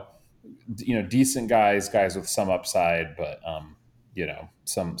decent guys with some upside, but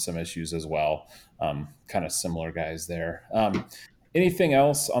some issues as well. Kind of similar guys there. Anything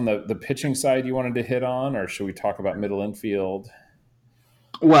else on the pitching side you wanted to hit on, or should we talk about middle infield?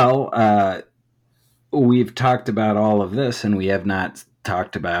 Well, we've talked about all of this, and we have not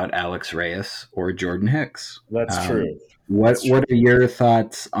talked about Alex Reyes or Jordan Hicks. That's true. What are your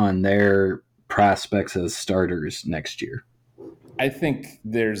thoughts on their prospects as starters next year? I think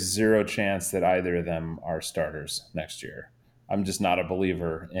there's zero chance that either of them are starters next year. I'm just not a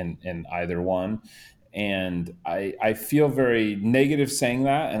believer in either one. And I feel very negative saying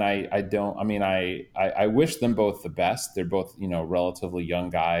that. And I wish them both the best. They're both, relatively young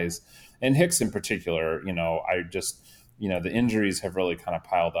guys. And Hicks in particular, the injuries have really kind of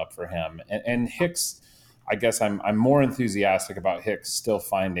piled up for him. And Hicks, I guess I'm more enthusiastic about Hicks still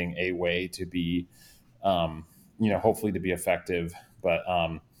finding a way to be, hopefully to be effective. But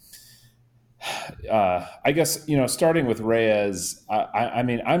I guess, starting with Reyes,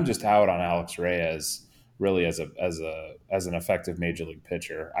 I'm just out on Alex Reyes really as an effective major league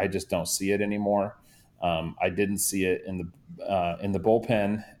pitcher. I just don't see it anymore. I didn't see it in the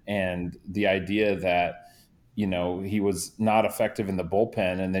bullpen, and the idea that, he was not effective in the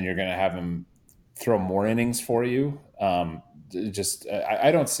bullpen and then you're going to have him throw more innings for you. I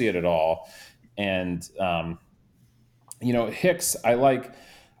don't see it at all. And, Hicks,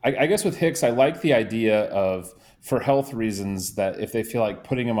 I guess with Hicks, I like the idea of, for health reasons, that if they feel like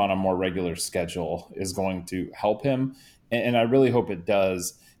putting him on a more regular schedule is going to help him. And I really hope it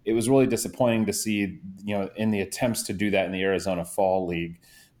does. It was really disappointing to see, in the attempts to do that in the Arizona Fall League,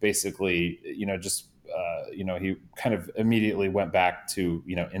 basically, he kind of immediately went back to,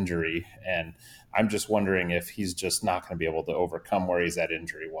 injury. And I'm just wondering if he's just not going to be able to overcome where he's at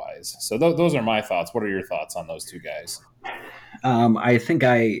injury wise. So those are my thoughts. What are your thoughts on those two guys? I think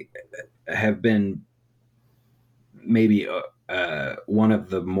I have been maybe one of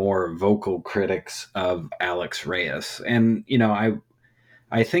the more vocal critics of Alex Reyes. And,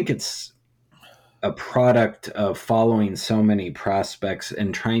 I think it's a product of following so many prospects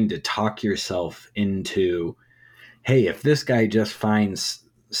and trying to talk yourself into, hey, if this guy just finds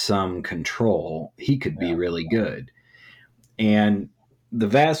some control, he could be really good. And the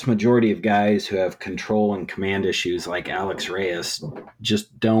vast majority of guys who have control and command issues like Alex Reyes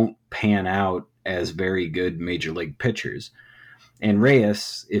just don't pan out as very good major league pitchers. And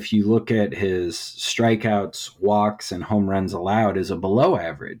Reyes, if you look at his strikeouts, walks, and home runs allowed, is a below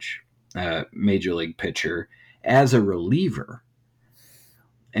average major league pitcher as a reliever.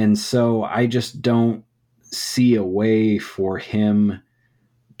 And so I just don't see a way for him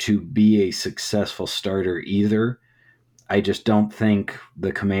to be a successful starter either. I just don't think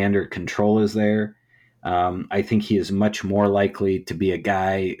the command or control is there. I think he is much more likely to be a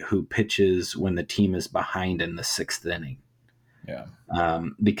guy who pitches when the team is behind in the sixth inning. Yeah.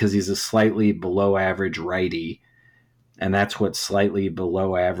 Because he's a slightly below average righty, and that's what slightly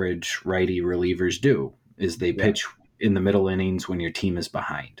below average righty relievers do, is they pitch in the middle innings when your team is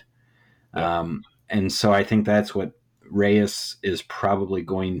behind. Yeah. And so I think that's what Reyes is probably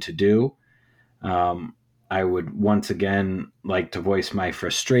going to do. I would once again like to voice my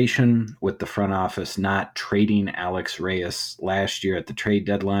frustration with the front office not trading Alex Reyes last year at the trade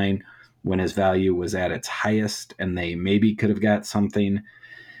deadline when his value was at its highest, and they maybe could have got something,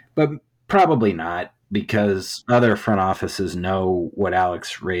 but probably not, because other front offices know what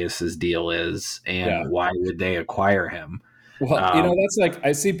Alex Reyes's deal is and why would they acquire him. Well, that's like,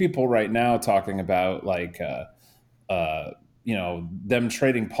 I see people right now talking about them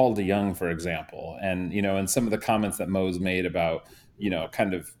trading Paul DeJong, for example. And, and some of the comments that Mo's made about,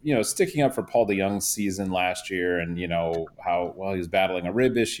 sticking up for Paul DeJong's season last year and, how, well, he was battling a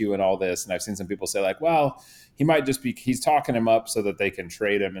rib issue and all this. And I've seen some people say like, well, he might just be, he's talking him up so that they can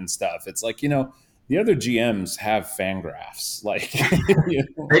trade him and stuff. It's like, the other GMs have Fangraphs. Like, you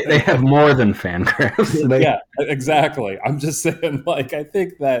know, They have more than Fangraphs. yeah, exactly. I'm just saying, like, I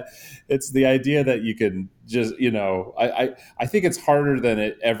think that it's the idea that you can just, I think it's harder than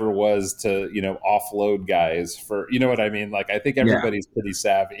it ever was to, offload guys for, you know what I mean? Like, I think Yeah. everybody's pretty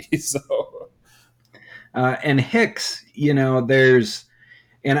savvy. So, And Hicks,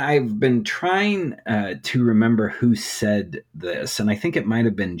 and I've been trying to remember who said this, and I think it might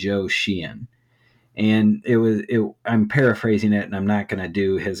have been Joe Sheehan. And I'm paraphrasing it, and I'm not going to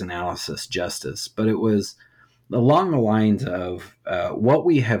do his analysis justice, but it was along the lines of what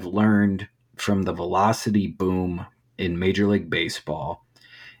we have learned from the velocity boom in Major League Baseball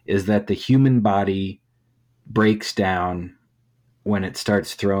is that the human body breaks down when it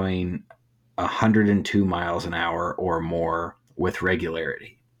starts throwing 102 miles an hour or more with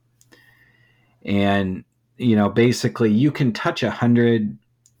regularity. And, basically you can touch 100,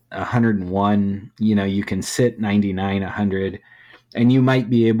 101, you can sit 99, 100, and you might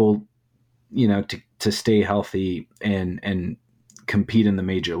be able, to stay healthy and compete in the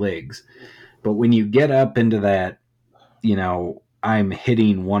major leagues. But when you get up into that, I'm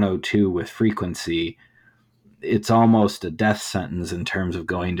hitting 102 with frequency, it's almost a death sentence in terms of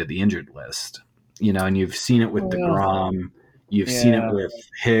going to the injured list. And you've seen it with DeGrom, you've seen it yeah. with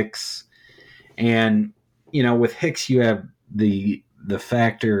Hicks, and with Hicks you have the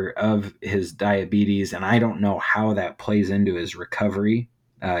factor of his diabetes, and I don't know how that plays into his recovery,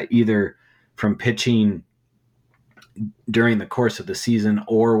 either from pitching during the course of the season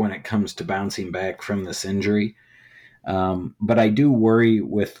or when it comes to bouncing back from this injury. But I do worry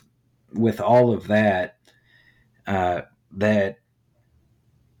with all of that, that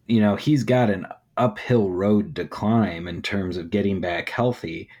he's got an uphill road to climb in terms of getting back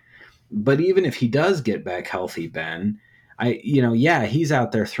healthy. But even if he does get back healthy, Ben, he's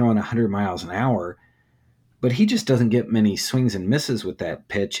out there throwing 100 miles an hour, but he just doesn't get many swings and misses with that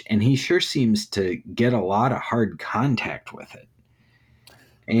pitch, and he sure seems to get a lot of hard contact with it.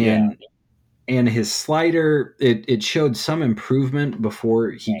 Yeah. And his slider, it showed some improvement before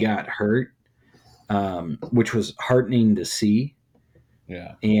he got hurt, which was heartening to see.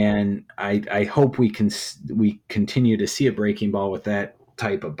 Yeah. And I hope we continue to see a breaking ball with that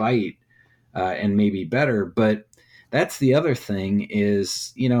type of bite, and maybe better. But that's the other thing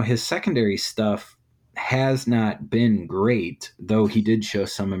is, his secondary stuff has not been great, though he did show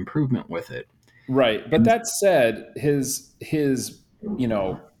some improvement with it. Right. But that said, his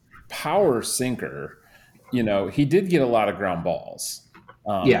power sinker, he did get a lot of ground balls.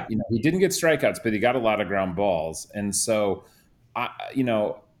 Yeah. He didn't get strikeouts, but he got a lot of ground balls. And so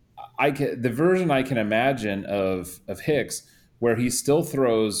the version I can imagine of Hicks where he still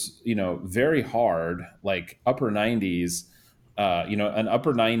throws, very hard, like upper 90s, an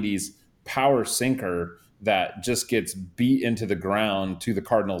upper 90s power sinker that just gets beat into the ground to the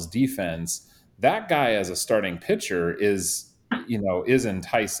Cardinals defense. That guy as a starting pitcher is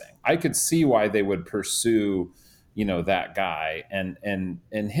enticing. I could see why they would pursue, that guy. And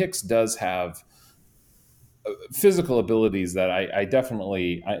Hicks does have physical abilities that I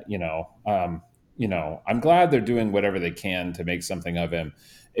definitely, I'm glad they're doing whatever they can to make something of him.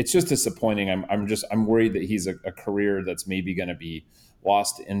 It's just disappointing. I'm worried that he's a career that's maybe going to be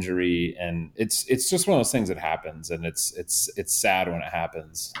lost to injury, and it's just one of those things that happens, and it's sad when it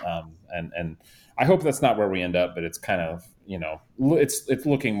happens. And I hope that's not where we end up, but it's kind of, it's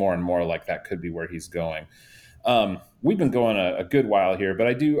looking more and more like that could be where he's going. We've been going a good while here, but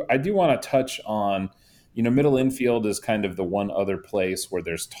I do want to touch on, middle infield is kind of the one other place where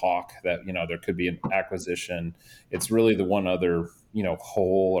there's talk that, there could be an acquisition. It's really the one other,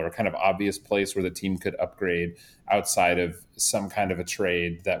 hole or kind of obvious place where the team could upgrade outside of some kind of a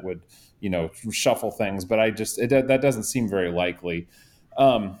trade that would, shuffle things. But that doesn't seem very likely.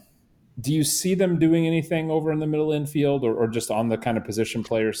 Do you see them doing anything over in the middle infield or just on the kind of position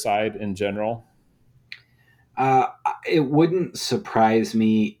player side in general? It wouldn't surprise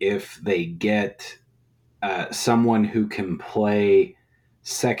me if they get someone who can play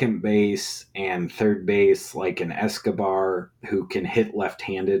second base and third base, like an Escobar who can hit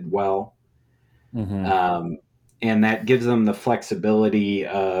left-handed well. Mm-hmm. And that gives them the flexibility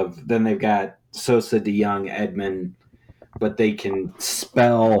of, then they've got Sosa, DeYoung, Edman, but they can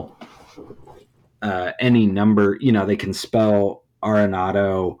spell any number, they can spell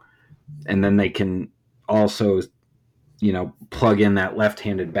Arenado, and then they can also, plug in that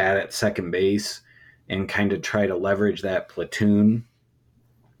left-handed bat at second base and kind of try to leverage that platoon.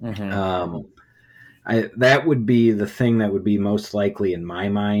 Mm-hmm. That would be the thing that would be most likely in my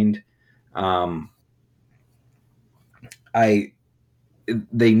mind. I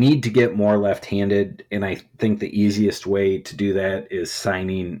they need to get more left-handed, and I think the easiest way to do that is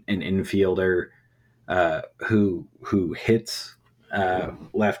signing an infielder who hits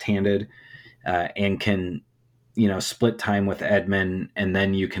left-handed and can split time with Edman, and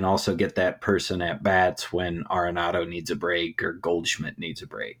then you can also get that person at bats when Arenado needs a break or Goldschmidt needs a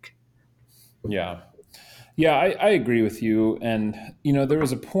break. Yeah. Yeah, I agree with you. And, there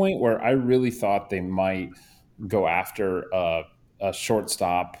was a point where I really thought they might go after a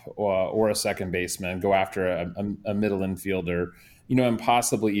shortstop or a second baseman, go after a middle infielder, and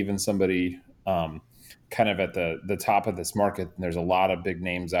possibly even somebody kind of at the top of this market. And there's a lot of big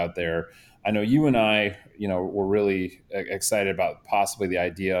names out there. I know you and I, were really excited about possibly the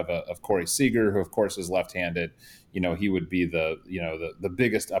idea of Corey Seager, who of course is left-handed. He would be the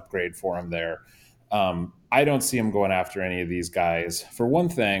biggest upgrade for him there. I don't see him going after any of these guys. For one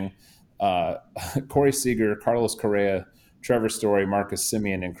thing, Corey Seager, Carlos Correa, Trevor Story, Marcus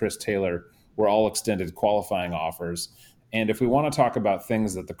Semien, and Chris Taylor were all extended qualifying offers. And if we want to talk about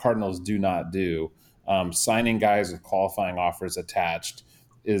things that the Cardinals do not do, signing guys with qualifying offers attached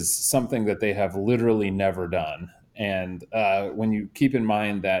is something that they have literally never done. And when you keep in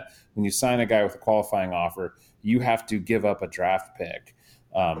mind that when you sign a guy with a qualifying offer, you have to give up a draft pick.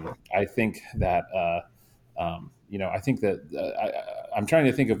 I think that I'm trying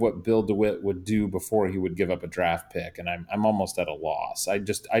to think of what Bill DeWitt would do before he would give up a draft pick, and I'm almost at a loss. I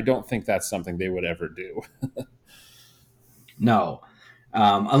don't think that's something they would ever do. No,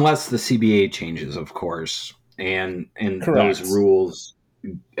 unless the CBA changes, of course, and Correct. those rules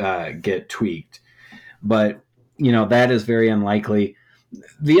get tweaked. But that is very unlikely.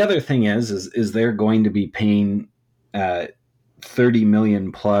 The other thing is they're going to be paying $30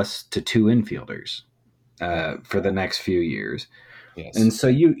 million plus to two infielders for the next few years. Yes. And so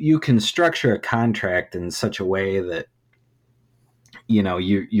you can structure a contract in such a way that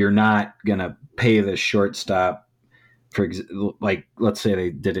you're not going to pay the shortstop for like, let's say they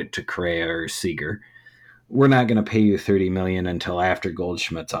did it to Correa or Seager. We're not going to pay you $30 million until after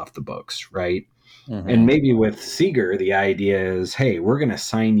Goldschmidt's off the books, right? Mm-hmm. And maybe with Seager, the idea is, hey, we're going to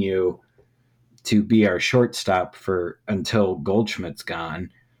sign you to be our shortstop until Goldschmidt's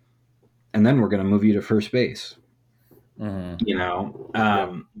gone, and then we're going to move you to first base.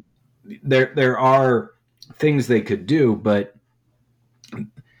 Mm-hmm. There are things they could do, but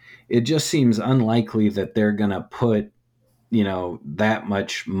it just seems unlikely that they're going to put that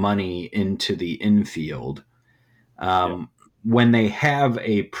much money into the infield when they have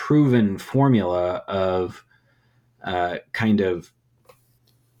a proven formula of kind of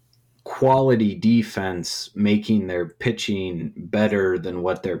quality defense making their pitching better than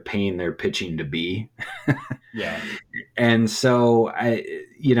what they're paying their pitching to be. Yeah. And so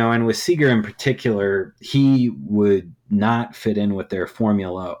and with Seager in particular, he would not fit in with their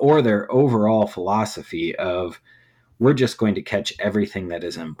formula or their overall philosophy of we're just going to catch everything that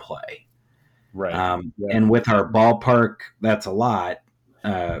is in play. Right. And with our ballpark, that's a lot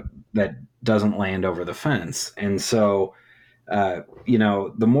that doesn't land over the fence. And so,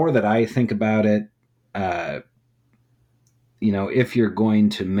 the more that I think about it, if you're going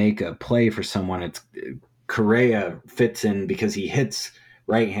to make a play for someone, it's Correa fits in because he hits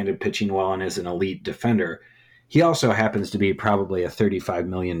right-handed pitching well and is an elite defender. He also happens to be probably a $35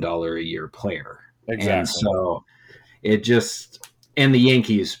 million a year player. Exactly. And so and the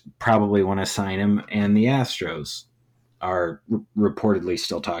Yankees probably want to sign him, and the Astros are reportedly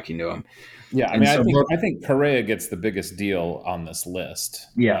still talking to him. Yeah, I think Correa gets the biggest deal on this list.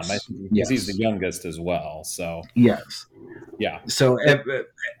 Yes, because he's the youngest as well. So yes, yeah. So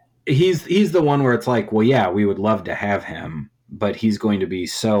he's the one where it's like, well, yeah, we would love to have him, but he's going to be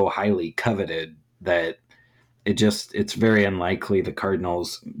so highly coveted that it's very unlikely the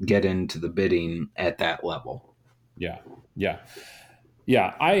Cardinals get into the bidding at that level. Yeah.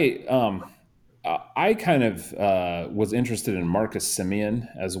 I kind of was interested in Marcus Semien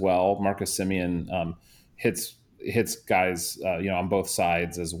as well. Marcus Semien hits guys, on both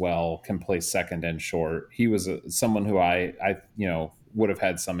sides as well. Can play second and short. He was someone who I would have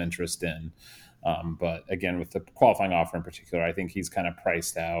had some interest in, but again, with the qualifying offer in particular, I think he's kind of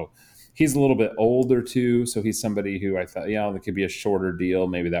priced out. He's a little bit older too, so he's somebody who I thought, there could be a shorter deal.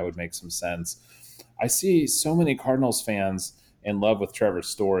 Maybe that would make some sense. I see so many Cardinals fans in love with Trevor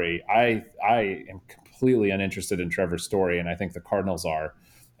Story. I am completely uninterested in Trevor Story, and I think the Cardinals are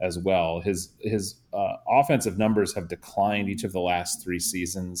as well. His offensive numbers have declined each of the last 3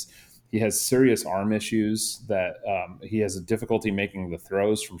 seasons. He has serious arm issues that he has a difficulty making the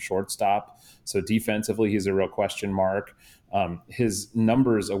throws from shortstop. So defensively, he's a real question mark. His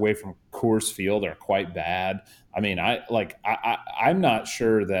numbers away from Coors Field are quite bad. I mean, I'm not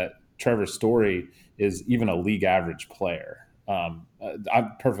sure that Trevor Story is even a league average player. I'm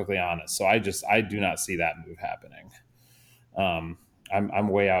perfectly honest. So I do not see that move happening. I'm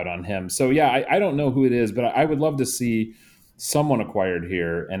way out on him. So yeah, I don't know who it is, but I would love to see someone acquired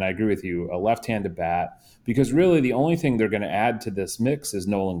here. And I agree with you, a left-handed bat, because really the only thing they're going to add to this mix is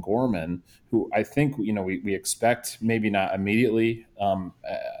Nolan Gorman, who I think we expect maybe not immediately on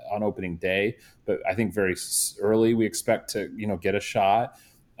opening day, but I think very early we expect to get a shot.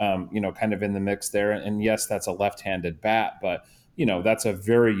 Kind of in the mix there. And yes, that's a left-handed bat, but that's a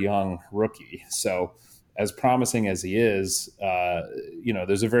very young rookie. So as promising as he is,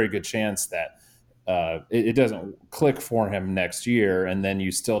 there's a very good chance that it doesn't click for him next year, and then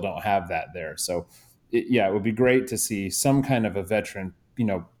you still don't have that there. So, it would be great to see some kind of a veteran,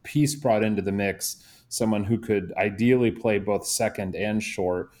 piece brought into the mix, someone who could ideally play both second and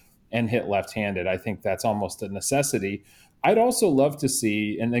short and hit left-handed. I think that's almost a necessity. I'd also love to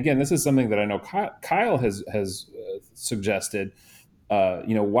see, and again, this is something that I know Kyle has suggested.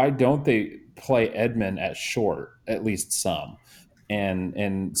 Why don't they play Edman at short, at least some,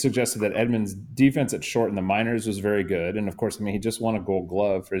 and suggested that Edman's defense at short in the minors was very good. And of course, he just won a Gold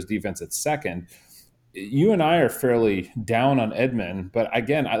Glove for his defense at second. You and I are fairly down on Edman, but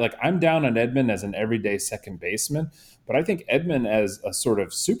again, I'm down on Edman as an everyday second baseman, but I think Edman as a sort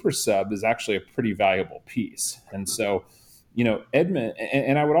of super sub is actually a pretty valuable piece. And so, Edman,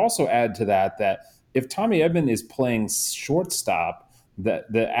 and I would also add to that if Tommy Edman is playing shortstop,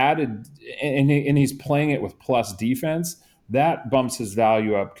 that the added and he's playing it with plus defense, that bumps his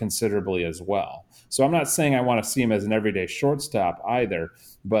value up considerably as well. So I'm not saying I want to see him as an everyday shortstop either,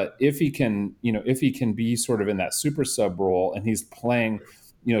 but if he can be sort of in that super sub role and he's playing,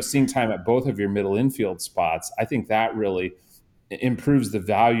 seeing time at both of your middle infield spots, I think that really improves the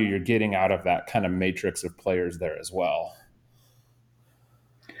value you're getting out of that kind of matrix of players there as well.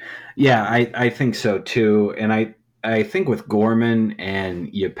 Yeah, I think so too. And I think with Gorman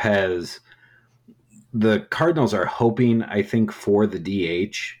and Yepez, the Cardinals are hoping, I think, for the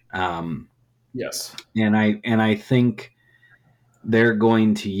DH. Yes. And I think they're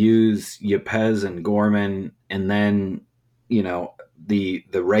going to use Yepez and Gorman, and then, the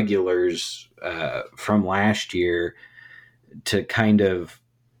regulars from last year to kind of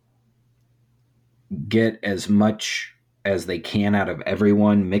get as much as they can out of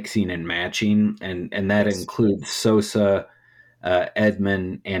everyone, mixing and matching, and that includes Sosa,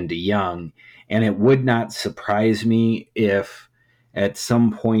 Edman, and DeYoung. And it would not surprise me if at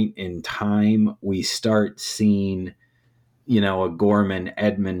some point in time we start seeing, a Gorman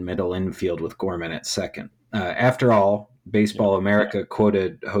Edman middle infield with Gorman at second. After all, Baseball America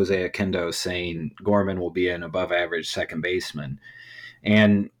quoted Jose Oquendo saying Gorman will be an above average second baseman.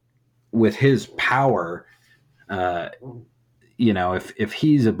 And with his power, if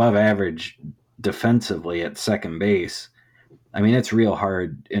he's above average defensively at second base, I mean, it's real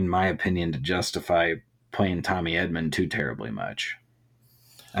hard, in my opinion, to justify playing Tommy Edman too terribly much.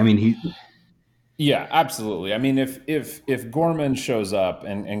 I mean, yeah, absolutely. I mean, if Gorman shows up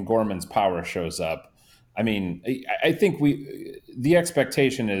and Gorman's power shows up, I mean, I think the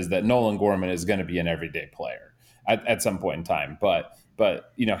expectation is that Nolan Gorman is going to be an everyday player at some point in time. But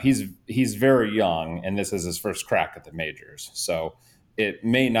he's very young, and this is his first crack at the majors. So it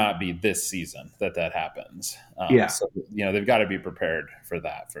may not be this season that happens. So, they've got to be prepared for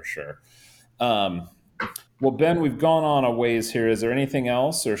that for sure. Well, Ben, we've gone on a ways here. Is there anything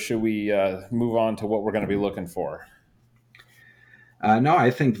else, or should we move on to what we're going to be looking for? No, I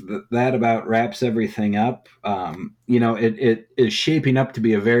think that about wraps everything up. It is shaping up to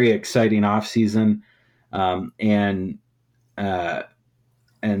be a very exciting offseason. And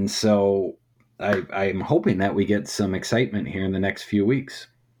so I'm hoping that we get some excitement here in the next few weeks.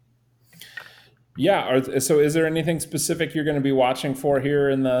 Yeah. So is there anything specific you're going to be watching for here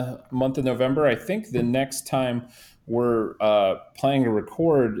in the month of November? I think the next time we're planning to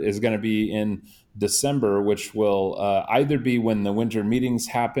record is going to be in December, which will either be when the winter meetings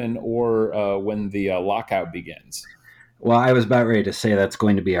happen or when the lockout begins. Well, I was about ready to say that's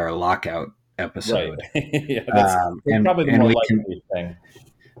going to be our lockout episode. Right. Yeah, that's probably the more likely thing.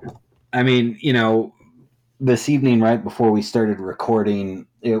 I mean, this evening, right before we started recording,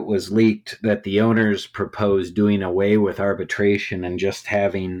 it was leaked that the owners proposed doing away with arbitration and just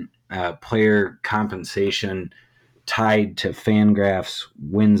having player compensation tied to Fangraphs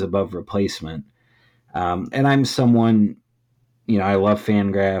wins above replacement. And I'm someone, I love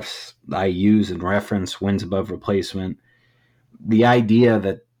Fangraphs. I use and reference wins above replacement. The idea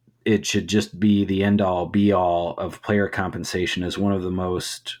that it should just be the end all be all of player compensation is one of the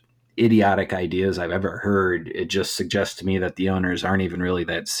most idiotic ideas I've ever heard. It just suggests to me that the owners aren't even really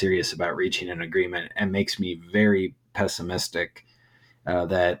that serious about reaching an agreement, and makes me very pessimistic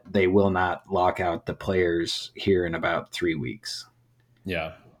that they will not lock out the players here in about 3 weeks.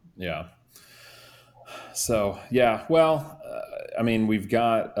 Yeah. Yeah. So, yeah, well, I mean, we've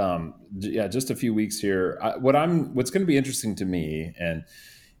got, just a few weeks here. What's going to be interesting to me, and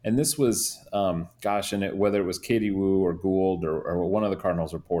this was, whether it was Katie Woo or Gould or one of the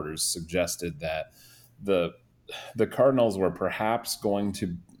Cardinals reporters suggested that the Cardinals were perhaps going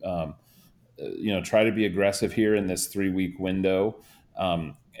to, try to be aggressive here in this 3-week window.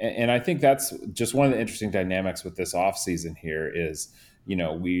 And I think that's just one of the interesting dynamics with this offseason here is,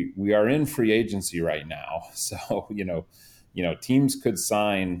 we are in free agency right now. So, teams could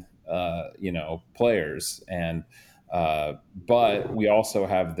sign, players, and, but we also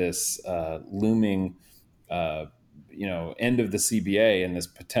have this looming, end of the CBA and this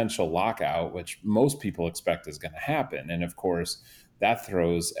potential lockout, which most people expect is going to happen. And of course, that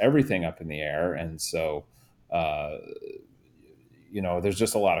throws everything up in the air. And so, there's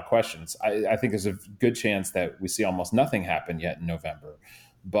just a lot of questions. I think there's a good chance that we see almost nothing happen yet in November.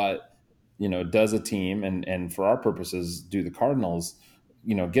 But, does a team, and for our purposes, do the Cardinals,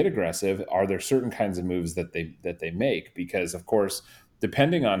 get aggressive? Are there certain kinds of moves that they make? Because, of course,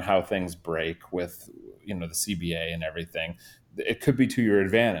 depending on how things break with, the CBA and everything, it could be to your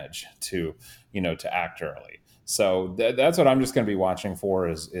advantage to act early. So that's what I'm just going to be watching for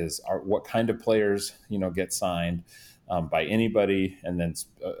is what kind of players, get signed by anybody. And then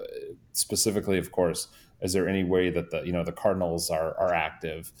specifically, of course, is there any way that the Cardinals are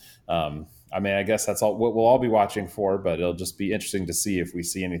active? I guess that's all what we'll all be watching for, but it'll just be interesting to see if we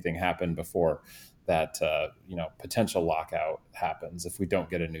see anything happen before that, potential lockout happens if we don't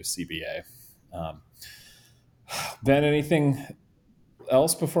get a new CBA. Ben, anything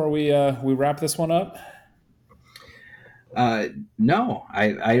else before we wrap this one up? No,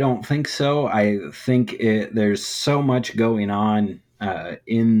 I don't think so. I think there's so much going on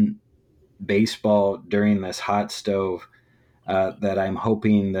in baseball during this hot stove that I'm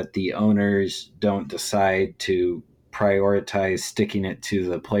hoping that the owners don't decide to prioritize sticking it to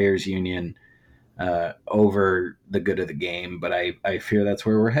the players union over the good of the game. But I fear that's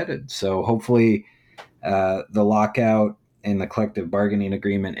where we're headed. So hopefully the lockout and the collective bargaining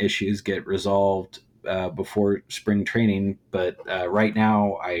agreement issues get resolved before spring training. But right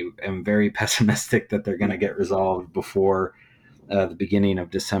now I am very pessimistic that they're going to get resolved before the beginning of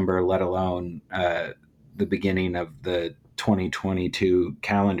December, let alone the beginning of the 2022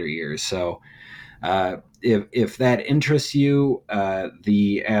 calendar year. So if that interests you,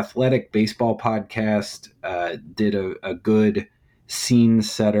 the Athletic Baseball Podcast did a good scene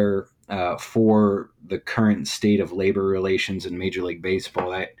setter for the current state of labor relations in Major League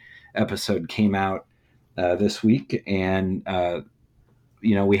Baseball. That episode came out this week, and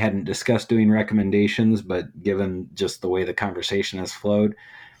we hadn't discussed doing recommendations, but given just the way the conversation has flowed,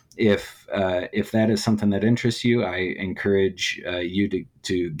 if that is something that interests you, I encourage you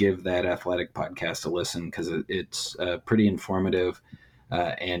to give that Athletic Podcast a listen, because it's a pretty informative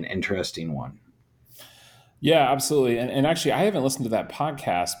and interesting one. Yeah, absolutely. And actually, I haven't listened to that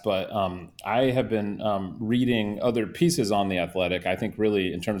podcast, but I have been reading other pieces on The Athletic. I think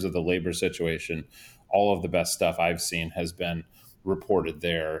really in terms of the labor situation, all of the best stuff I've seen has been reported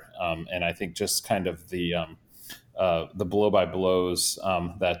there. And I think just kind of the blow-by-blows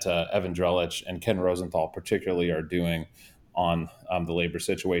that Evan Drellich and Ken Rosenthal particularly are doing on the labor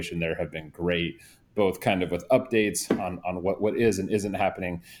situation there have been great, both kind of with updates on what is and isn't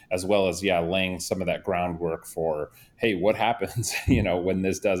happening, as well as, laying some of that groundwork for, hey, what happens, when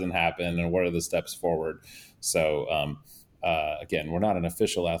this doesn't happen, and what are the steps forward? So, again, we're not an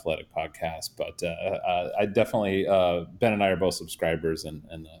official Athletic podcast, but I definitely, Ben and I are both subscribers,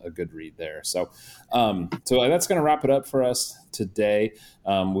 and a good read there. So that's going to wrap it up for us today.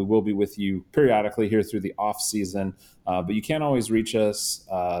 We will be with you periodically here through the off season, but you can't always reach us.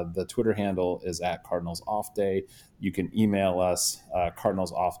 The Twitter handle is @CardinalsOffDay. You can email us,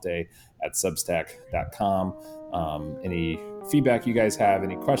 cardinalsoffday@substack.com. Any feedback you guys have,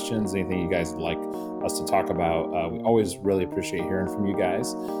 any questions, anything you guys would like us to talk about, we always really appreciate hearing from you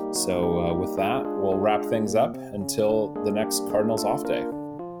guys. So with that, we'll wrap things up until the next Cardinals Off Day.